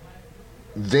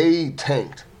they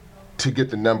tanked to get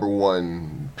the number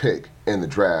 1 pick in the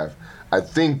draft, I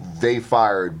think they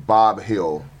fired Bob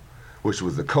Hill, which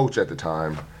was the coach at the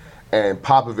time, and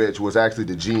Popovich was actually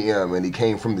the GM, and he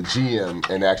came from the GM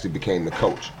and actually became the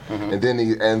coach. And then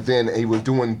he was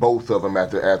doing both of them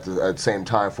at the same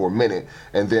time for a minute,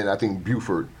 and then I think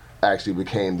Buford actually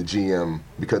became the GM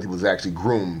because he was actually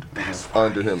groomed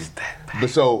under him.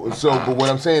 But what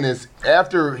I'm saying is,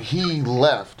 after he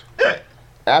left, it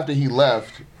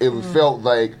felt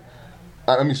like,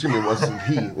 it wasn't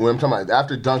he. When I'm talking about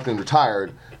after Duncan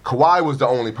retired, Kawhi was the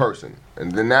only person.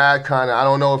 And then that kind of, I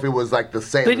don't know if it was like the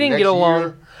same. They didn't get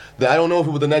along. I don't know if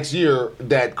it was the next year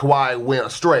that Kawhi went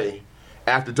astray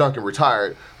after Duncan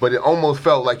retired, but it almost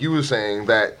felt like you were saying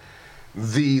that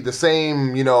the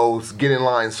same, get in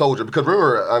line soldier. Because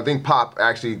remember, I think Pop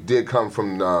actually did come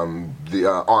from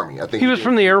the Army. I think he was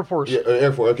from the Air Force. Yeah,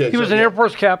 Air Force. Okay, he was an Air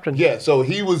Force captain. Yeah, so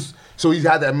he's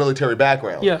had that military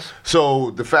background. Yes.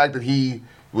 So the fact that he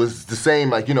was the same,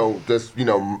 my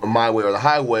way or the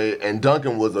highway, and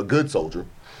Duncan was a good soldier.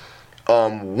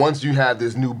 Once you have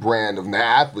this new brand of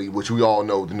athlete, which we all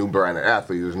know the new brand of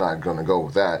athlete is not going to go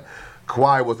with that,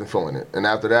 Kawhi wasn't feeling it. And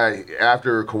after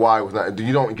Kawhi was not,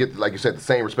 you don't get, like you said, the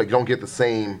same respect. You don't get the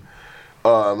same,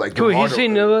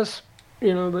 cohesiveness.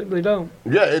 They don't.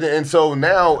 Yeah, and so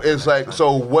now it's like,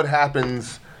 so what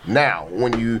happens now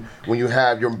when you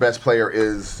have your best player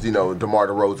is, DeMar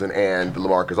DeRozan and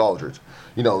LaMarcus Aldridge?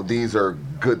 These are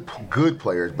good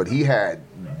players, but he had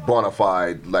bona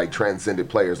fide, transcendent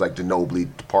players like Ginobili,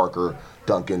 Parker,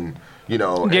 Duncan,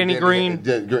 Danny Green.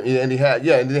 And he had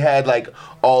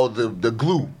all the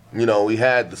glue. He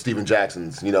had the Steven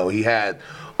Jacksons. He had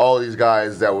all these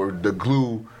guys that were the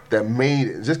glue that made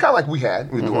it. Just kind of like we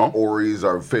had. We do our Ories,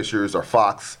 our Fishers, our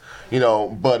Fox.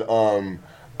 But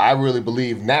I really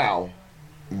believe now,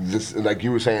 this, like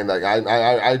you were saying,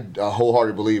 I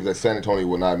wholeheartedly believe that San Antonio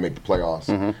will not make the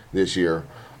playoffs this year.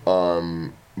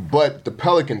 But the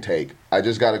Pelican take, I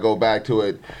just got to go back to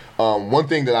it. One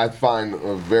thing that I find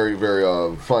very, very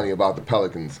funny about the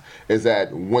Pelicans is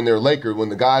that when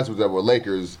the guys that were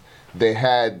Lakers,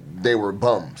 they were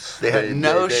bums. They had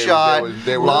no shot.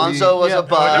 Lonzo was a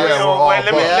bum.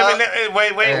 Wait.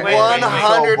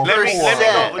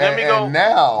 100%. Let me go.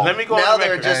 Now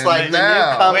they're just like the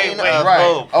new coming of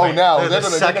hope. Oh, now they're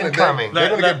the second coming. They're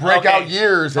going to get breakout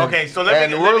years. Okay, so let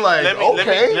me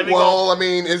well,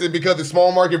 is it because it's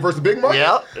small market versus big market?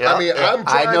 Yeah. I'm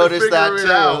trying to figure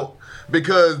it out.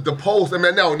 Because the Post,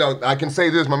 I can say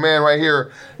this, my man right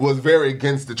here was very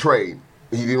against the trade.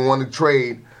 He didn't want to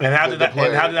trade. And how did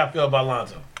I feel about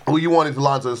Lonzo? Well, you wanted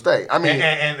Lonzo to stay. And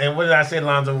what did I say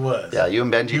Lonzo was? Yeah, you and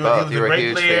Benji both. You were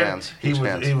huge fans. He was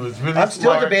really I'm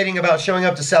still smart. debating about showing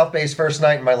up to South Bay's first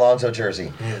night in my Lonzo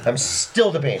jersey. Yeah. I'm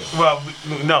still debating. Well,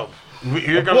 no.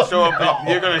 You're gonna show up.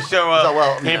 You're gonna show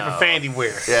up in profanity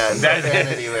wear. Yeah,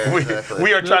 profanity wear. Exactly.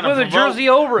 We are trying to promote a jersey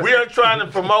over it. We are trying to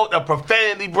promote a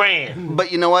profanity brand.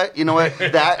 But you know what?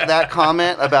 That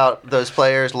comment about those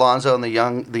players, Lonzo and the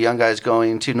young guys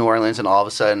going to New Orleans, and all of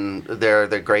a sudden they're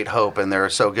the great hope and they're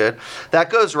so good.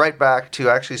 That goes right back to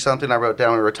actually something I wrote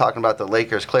down. We were talking about the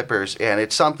Lakers Clippers, and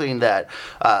it's something that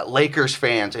Lakers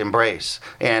fans embrace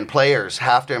and players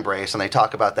have to embrace. And they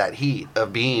talk about that heat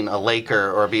of being a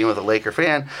Laker or being with a Laker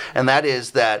fan, and that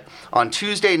is that on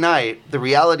Tuesday night, the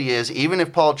reality is, even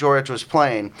if Paul George was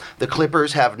playing, the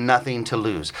Clippers have nothing to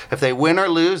lose. If they win or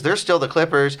lose, they're still the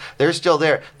Clippers. They're still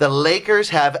there. The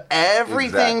Lakers have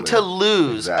everything to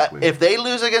lose. If they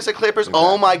lose against the Clippers,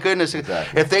 oh my goodness.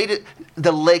 If they did,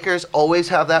 the Lakers always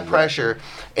have that pressure,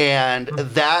 and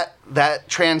that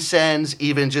transcends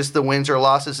even just the wins or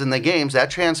losses in the games. That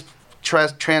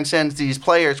transcends these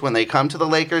players when they come to the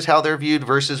Lakers, how they're viewed,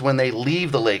 versus when they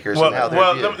leave the Lakers and how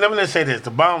they're viewed. Let me just say this.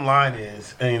 The bottom line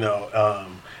is,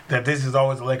 that this is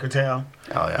always a Laker town.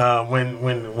 Oh, yeah. When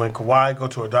Kawhi go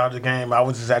to a Dodger game, I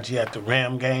was just actually at the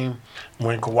Ram game.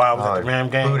 When Kawhi was at the Ram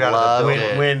game, booed out of the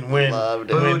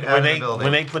building.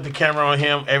 When they put the camera on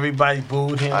him, everybody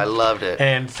booed him. I loved it.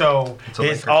 And so it's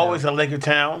Laker always town. a Laker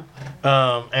town,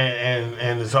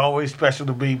 and it's always special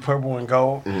to be purple and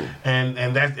gold,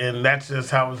 and that's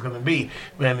just how it's going to be.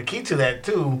 And the key to that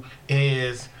too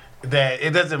is that it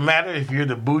doesn't matter if you're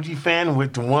the bougie fan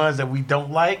with the ones that we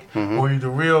don't like, or you're the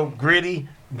real gritty,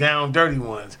 down dirty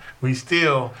ones. We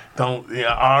still don't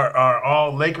are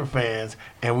all Laker fans,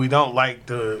 and we don't like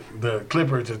the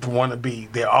Clippers to want to be.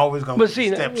 They're always going to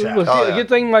be stepchild. The good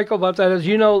thing, Michael, about that is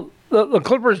the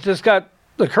Clippers just got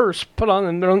the curse put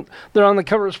on them. They're on the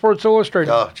cover of Sports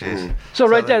Illustrated. Oh, jeez. So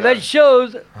right there, that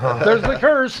shows there's the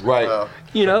curse. Right.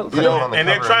 And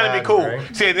they're trying to be cool.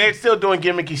 Right? See, they're still doing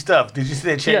gimmicky stuff. Did you see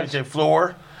that championship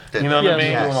floor? You know what I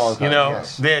mean?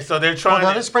 Yes. So they're trying.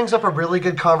 Now this brings up a really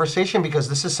good conversation because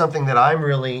this is something that I'm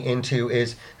really into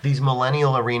is these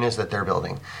millennial arenas that they're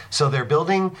building. So they're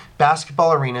building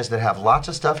basketball arenas that have lots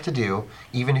of stuff to do,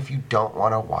 even if you don't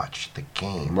want to watch the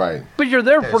game. Right. But you're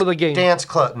there There's for the game. Dance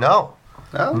club. No.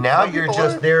 Now some you're people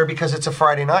just are. there because it's a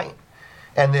Friday night.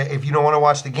 And if you don't want to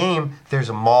watch the game, there's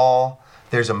a mall,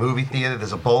 there's a movie theater,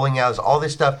 there's a bowling alley, there's all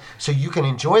this stuff. So you can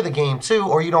enjoy the game too,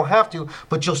 or you don't have to,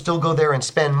 but you'll still go there and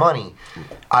spend money.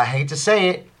 I hate to say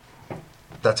it.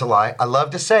 That's a lie. I love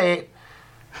to say it.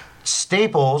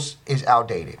 Staples is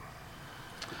outdated.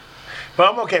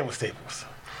 But I'm okay with Staples.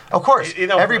 Of course, You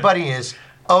know, everybody is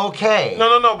okay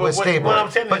No, but with what Staples.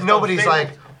 I'm saying but is, nobody's Staples-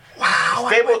 like, wow,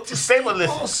 I went to Staples.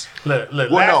 Staples. Look.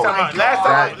 Well,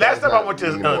 Last time I went to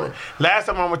anymore.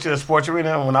 the sports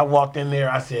arena, when I walked in there,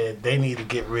 I said they need to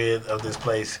get rid of this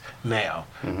place now.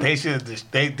 They should.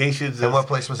 They should. Just And what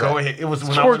place was go that? Ahead. It was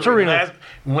when Sports arena.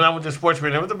 When I went to the sports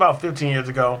arena, it was about 15 years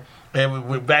ago.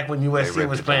 And back when USC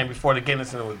was playing before the Guinness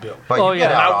Center was built. But Oh, you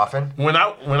get yeah. out often. When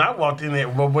I walked in there,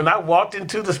 when I walked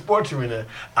into the sports arena,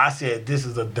 I said this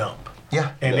is a dump.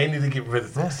 Yeah. And they need to get rid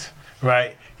of this.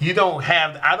 Right? I don't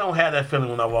have that feeling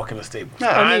when I walk into Staples. No,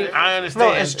 I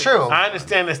understand. No, it's true. I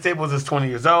understand that Staples is 20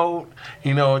 years old.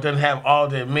 It doesn't have all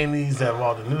the amenities, have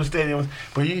all the new stadiums,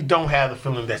 but you don't have the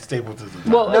feeling that Staples is a dump.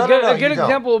 Well, No, a good you don't.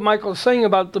 example of Michael's saying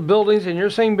about the buildings, and you're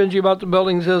saying, Benji, about the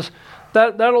buildings is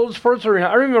that old sports arena.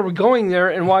 I remember going there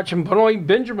and watching Benoit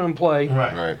Benjamin play.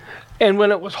 Right. And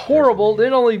when it was horrible,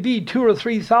 there'd only be 2,000 or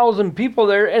 3,000 people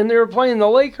there, and they were playing the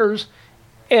Lakers,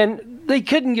 and they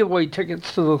couldn't give away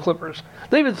tickets to the Clippers.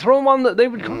 They would throw them on put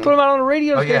them out on the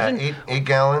radio Oh yeah, station. eight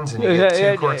gallons and you get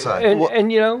two courtside.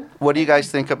 And What do you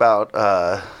guys think about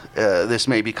this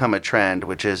may become a trend,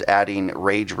 which is adding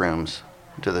rage rooms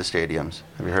to the stadiums?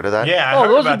 Have you heard of that? Yeah. I Oh, heard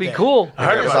those about would be that. cool. I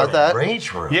heard about that.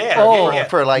 Rage room. Yeah. Oh. yeah.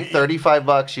 For like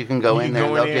 $35, you can go You in can there go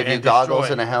and they'll in there give you and goggles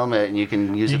destroy. and a helmet, and you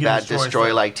can use You a can bat destroy destroy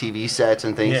stuff. like TV sets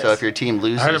and things. Yes. So if your team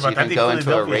loses, heard you about that. I can think go into a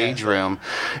Philadelphia rage has room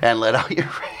and let out your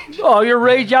rage. Oh, you're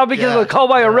rage out because of a call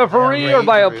by a referee or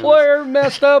by a rage player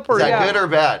messed up, or Is that good or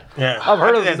bad? Yeah. I've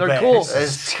heard I of think them. that's They're bad. cool.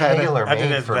 It's I think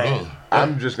tailor-made that's for bad. me.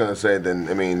 I'm just gonna say then.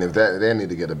 I mean, if they need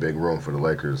to get a big room for the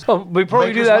Lakers. Oh, before we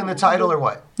do Lakers that, win the title or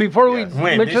what? before we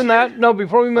Win mention this that, no,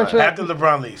 before we mention that, After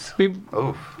LeBron leaves.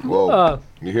 Oh, Whoa,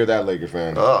 you hear that, Laker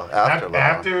fan? oh, after LeBron.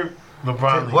 After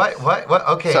LeBron leaves. What?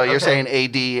 Okay. So you're okay. saying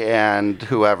AD and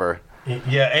whoever?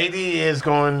 Yeah, AD is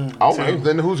going to...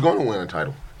 Then who's going to win a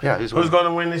title? Yeah, Who's going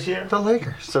to win this year? the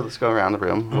Lakers? So let's go around the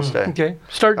room. We'll stay. okay,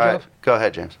 start, All right, Jeff. go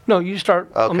ahead, James. No, you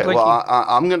start. I'm Okay, thinking. well,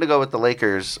 I'm going to go with the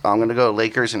Lakers. I'm going to go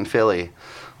Lakers and Philly,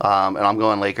 and I'm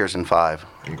going Lakers in 5.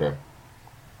 Okay.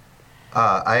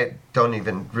 I don't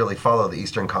even really follow the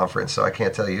Eastern Conference, so I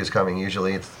can't tell you who's coming.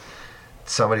 Usually it's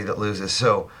somebody that loses.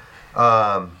 So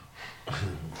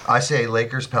I say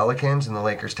Lakers, Pelicans, and the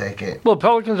Lakers take it. Well,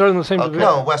 Pelicans are in the same division.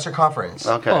 No, Western Conference.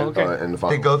 Okay. Oh, okay. In the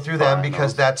They go through them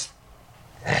because that's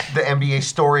the NBA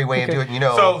story way of Okay. doing it. You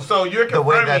know, So you're the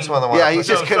way confirming... that's one of the Yeah, ones. he's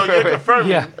just So you're confirming. confirming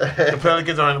Yeah. the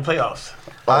Pelicans are in the playoffs.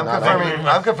 I'm not confirming.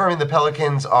 I'm confirming the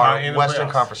Pelicans are in the Western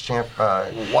playoffs.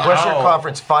 Conference Western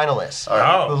Conference finalists.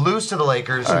 Oh. Who lose to the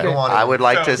Lakers. Who go on. I would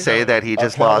like to say that he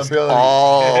just lost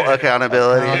all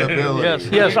accountability. Yes,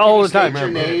 yes, all the time. Your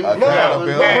name? For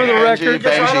the record,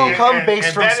 Because I don't come based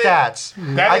And from that is-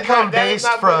 stats. That I is come not- that is based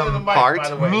not money in the from bank, heart, by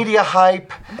the way. media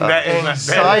hype. That is And not-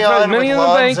 Zion Money with in the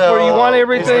bank Lonzo where you want is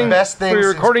everything the best for thing your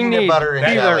since recording peanut needs. butter and That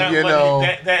is jelly. not You money. know.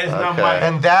 That is not Okay. money.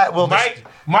 And that will Mike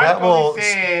Mike That will only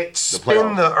said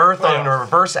spin the earth on a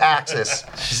reverse axis.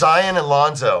 Zion and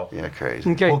Lonzo Yeah, crazy.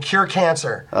 Okay. will cure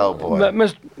cancer. Oh boy.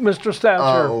 Mr.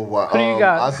 Statcher, Oh, wow. who do you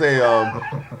got? I say, yeah,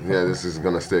 this is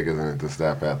gonna stick, isn't it? The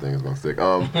stat pad thing is gonna stick.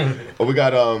 We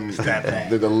got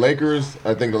the Lakers.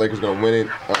 I think the Lakers gonna win it.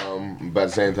 But at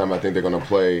the same time, I think they're gonna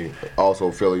play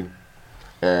also Philly,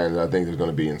 and I think they're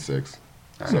gonna be in 6.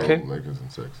 So Okay. Lakers in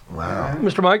 6. Wow.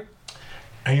 Mr. Mike?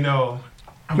 You know,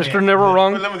 Mr. Never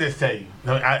Wrong. Let me just tell you.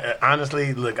 I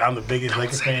honestly, look, I'm the biggest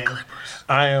Lakers fan.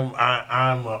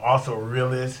 I'm also a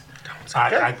realist.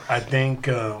 I think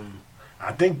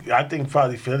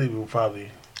probably Philly will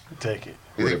probably take it.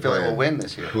 You think Philly will win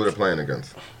this year? Who they're playing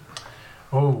against?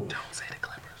 Oh,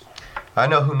 I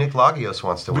know who Nick Lagios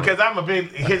wants to win. because I'm a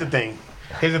big. Here's the thing.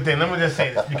 Let me just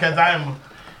say this. Because I am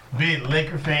a big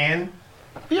Laker fan.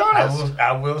 Be honest.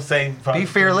 I will say. Probably Be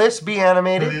fearless, be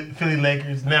animated. Philly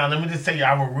Lakers. Now, let me just say,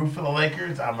 I will root for the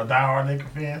Lakers. I'm a diehard Laker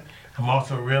fan. I'm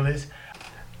also a realist.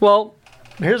 Well,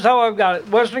 here's how I've got it.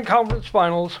 Western Conference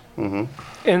Finals. And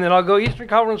then I'll go Eastern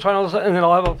Conference Finals, and then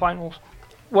I'll have a Finals.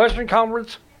 Western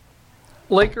Conference,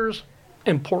 Lakers,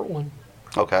 and Portland.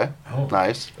 Okay.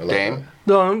 Nice. like Dame.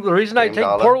 The reason I Dame take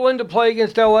Dollar. Portland to play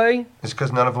against LA, It's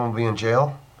because none of them will be in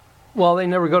jail. well, they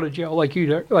never go to jail like you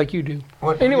do.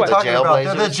 What Anyway. are you talking about?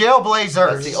 They're the Jailblazers.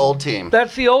 That's the old team.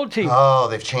 That's the old team. Oh,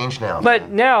 they've changed now. But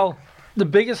now, the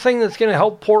biggest thing that's going to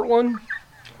help Portland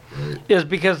is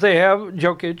because they have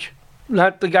Jokic,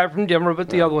 not the guy from Denver, but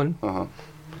the other one.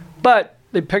 But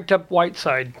they picked up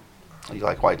Whiteside. You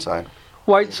like Whiteside?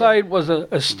 Whiteside was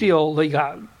a steal they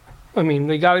got. I mean,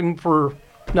 they got him for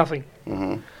nothing.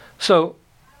 So,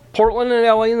 Portland and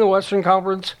LA in the Western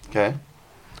Conference, Okay.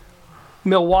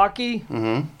 Milwaukee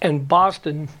and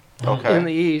Boston Okay. in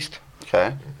the East.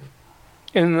 Okay.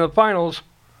 And in the finals,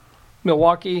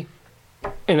 Milwaukee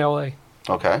and LA.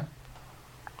 Okay.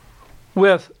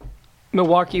 With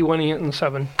Milwaukee winning it in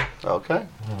 7 Okay.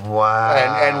 wow.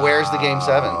 And where's the game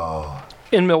 7?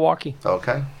 in Milwaukee.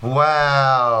 Okay.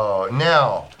 Wow.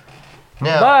 Now.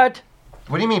 But,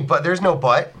 What do you mean? But there's no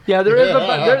but. yeah, there is a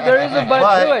but, there is a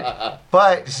but to it.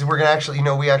 But this is- we're gonna actually,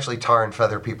 we actually tar and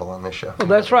feather people on this show. Well,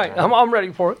 that's right. I'm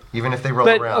ready for it. Even if they roll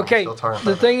But, around, okay, still tar and the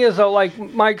feather. thing is, though, like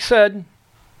Mike said,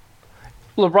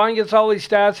 LeBron gets all these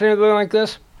stats and everything like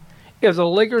this. If the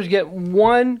Lakers get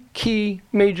one key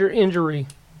major injury,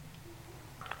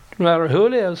 no matter who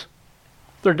it is,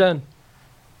 they're done.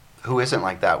 Who isn't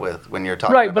like that when you're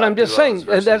talking Right, about but I'm just duos saying,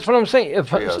 versus that's what I'm saying. If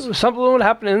trios. something would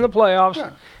happen in the playoffs,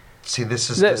 Yeah. See, this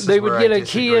is they where would get I a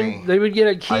key disagree. they would get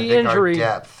a I key think injury.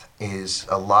 our depth is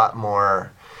a lot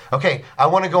more. Okay, I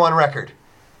want to go on record.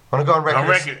 I want to go on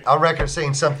record. On record.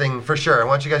 Saying something for sure. I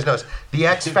want you guys to know this. The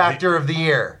X factor of the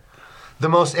year, the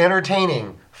most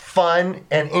entertaining, fun,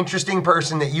 and interesting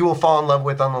person that you will fall in love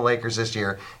with on the Lakers this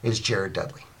year is Jared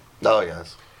Dudley. Oh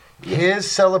yes. His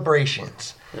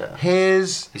celebrations, Yeah.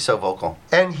 his, He's so vocal.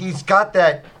 and he's got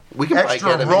that We can probably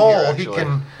extra get him role. in here. He Actually.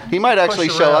 can. He might actually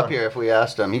push show around. up here if we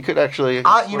asked him. He could actually.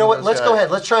 You know what? Let's go ahead.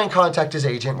 Let's try and contact his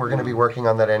agent. We're going to be working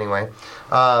on that anyway.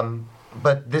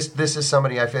 But this is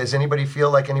somebody. Does anybody feel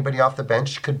like anybody off the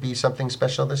bench could be something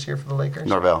special this year for the Lakers?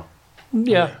 Norvell,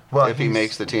 Yeah. Well, if he he's-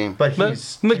 makes the team. But But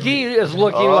he's McGee is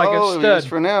looking like a He is stud.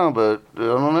 for now, but I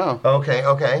don't know.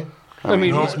 okay. I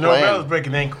mean, he's Norvell's playing.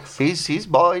 breaking ankles. He's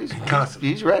ball.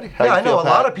 He's ready. How Yeah, you I know feel, a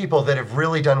lot Pat? of people that have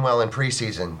really done well in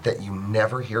preseason that you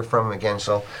never hear from again.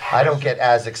 So I don't get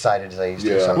as excited as I used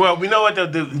to. Yeah. So. Well, we know what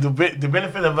the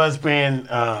benefit of us being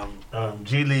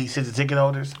G League season ticket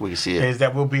holders We can see it. is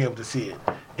that we'll be able to see it,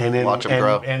 and then Watch 'em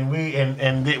grow. and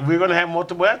we're going to have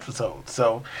multiple episodes,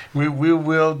 so we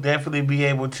will definitely be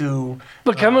able to.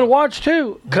 but come and watch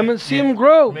too. Come and see him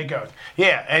grow. Make out.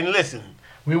 Yeah, and listen,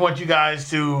 we want you guys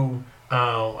to. There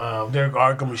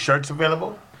are going to be shirts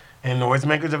available, and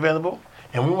noisemakers available,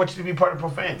 and we want you to be part of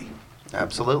Profanity.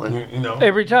 Absolutely. You know,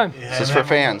 Every time. This is for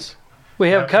fans. We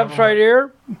have cups right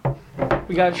here.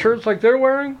 We got shirts like they're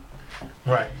wearing.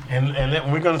 right? And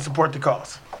then we're going to support the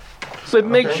cause. But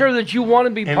make sure that you want to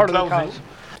be In part of the closing. cause.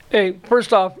 Hey,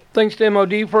 first off, thanks to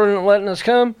MOD for letting us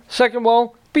come. Second of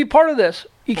all, be part of this.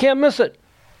 You can't miss it.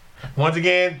 Once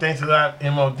again, thanks a lot,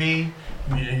 MOD.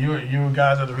 You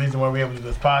guys are the reason why we're able to do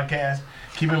this podcast.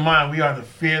 Keep in mind, we are the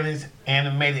Fearless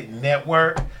Animated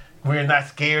Network. We're not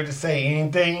scared to say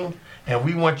anything, and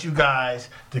we want you guys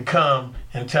to come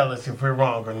and tell us if we're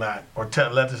wrong or not, or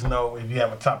let us know if you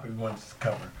have a topic you want us to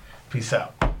cover. Peace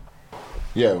out.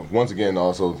 Yeah, once again,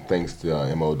 also thanks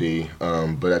to MOD.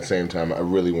 But at the same time, I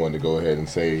really wanted to go ahead and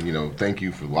say, thank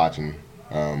you for watching.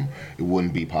 It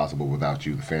wouldn't be possible without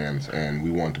you, the fans, and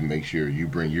we want to make sure you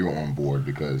bring you on board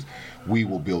because we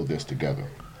will build this together.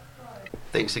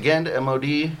 Thanks again to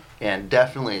MOD. And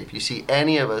definitely, if you see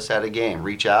any of us at a game,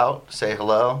 reach out, say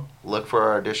hello, look for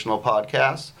our additional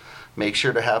podcasts. Make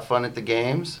sure to have fun at the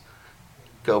games.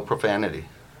 Go Profanity.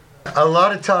 A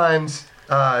lot of times,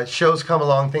 shows come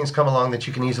along, things come along that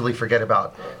you can easily forget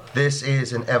about. This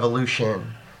is an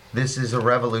evolution. This is a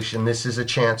revolution. This is a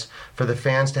chance for the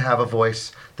fans to have a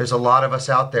voice. There's a lot of us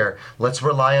out there. Let's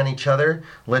rely on each other.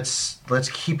 Let's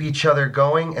keep each other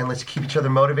going, and let's keep each other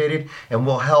motivated, and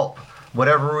we'll help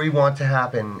whatever we want to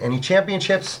happen. Any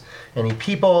championships, any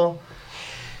people,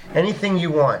 anything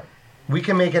you want. We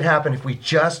can make it happen if we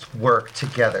just work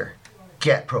together.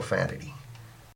 Get Profanity.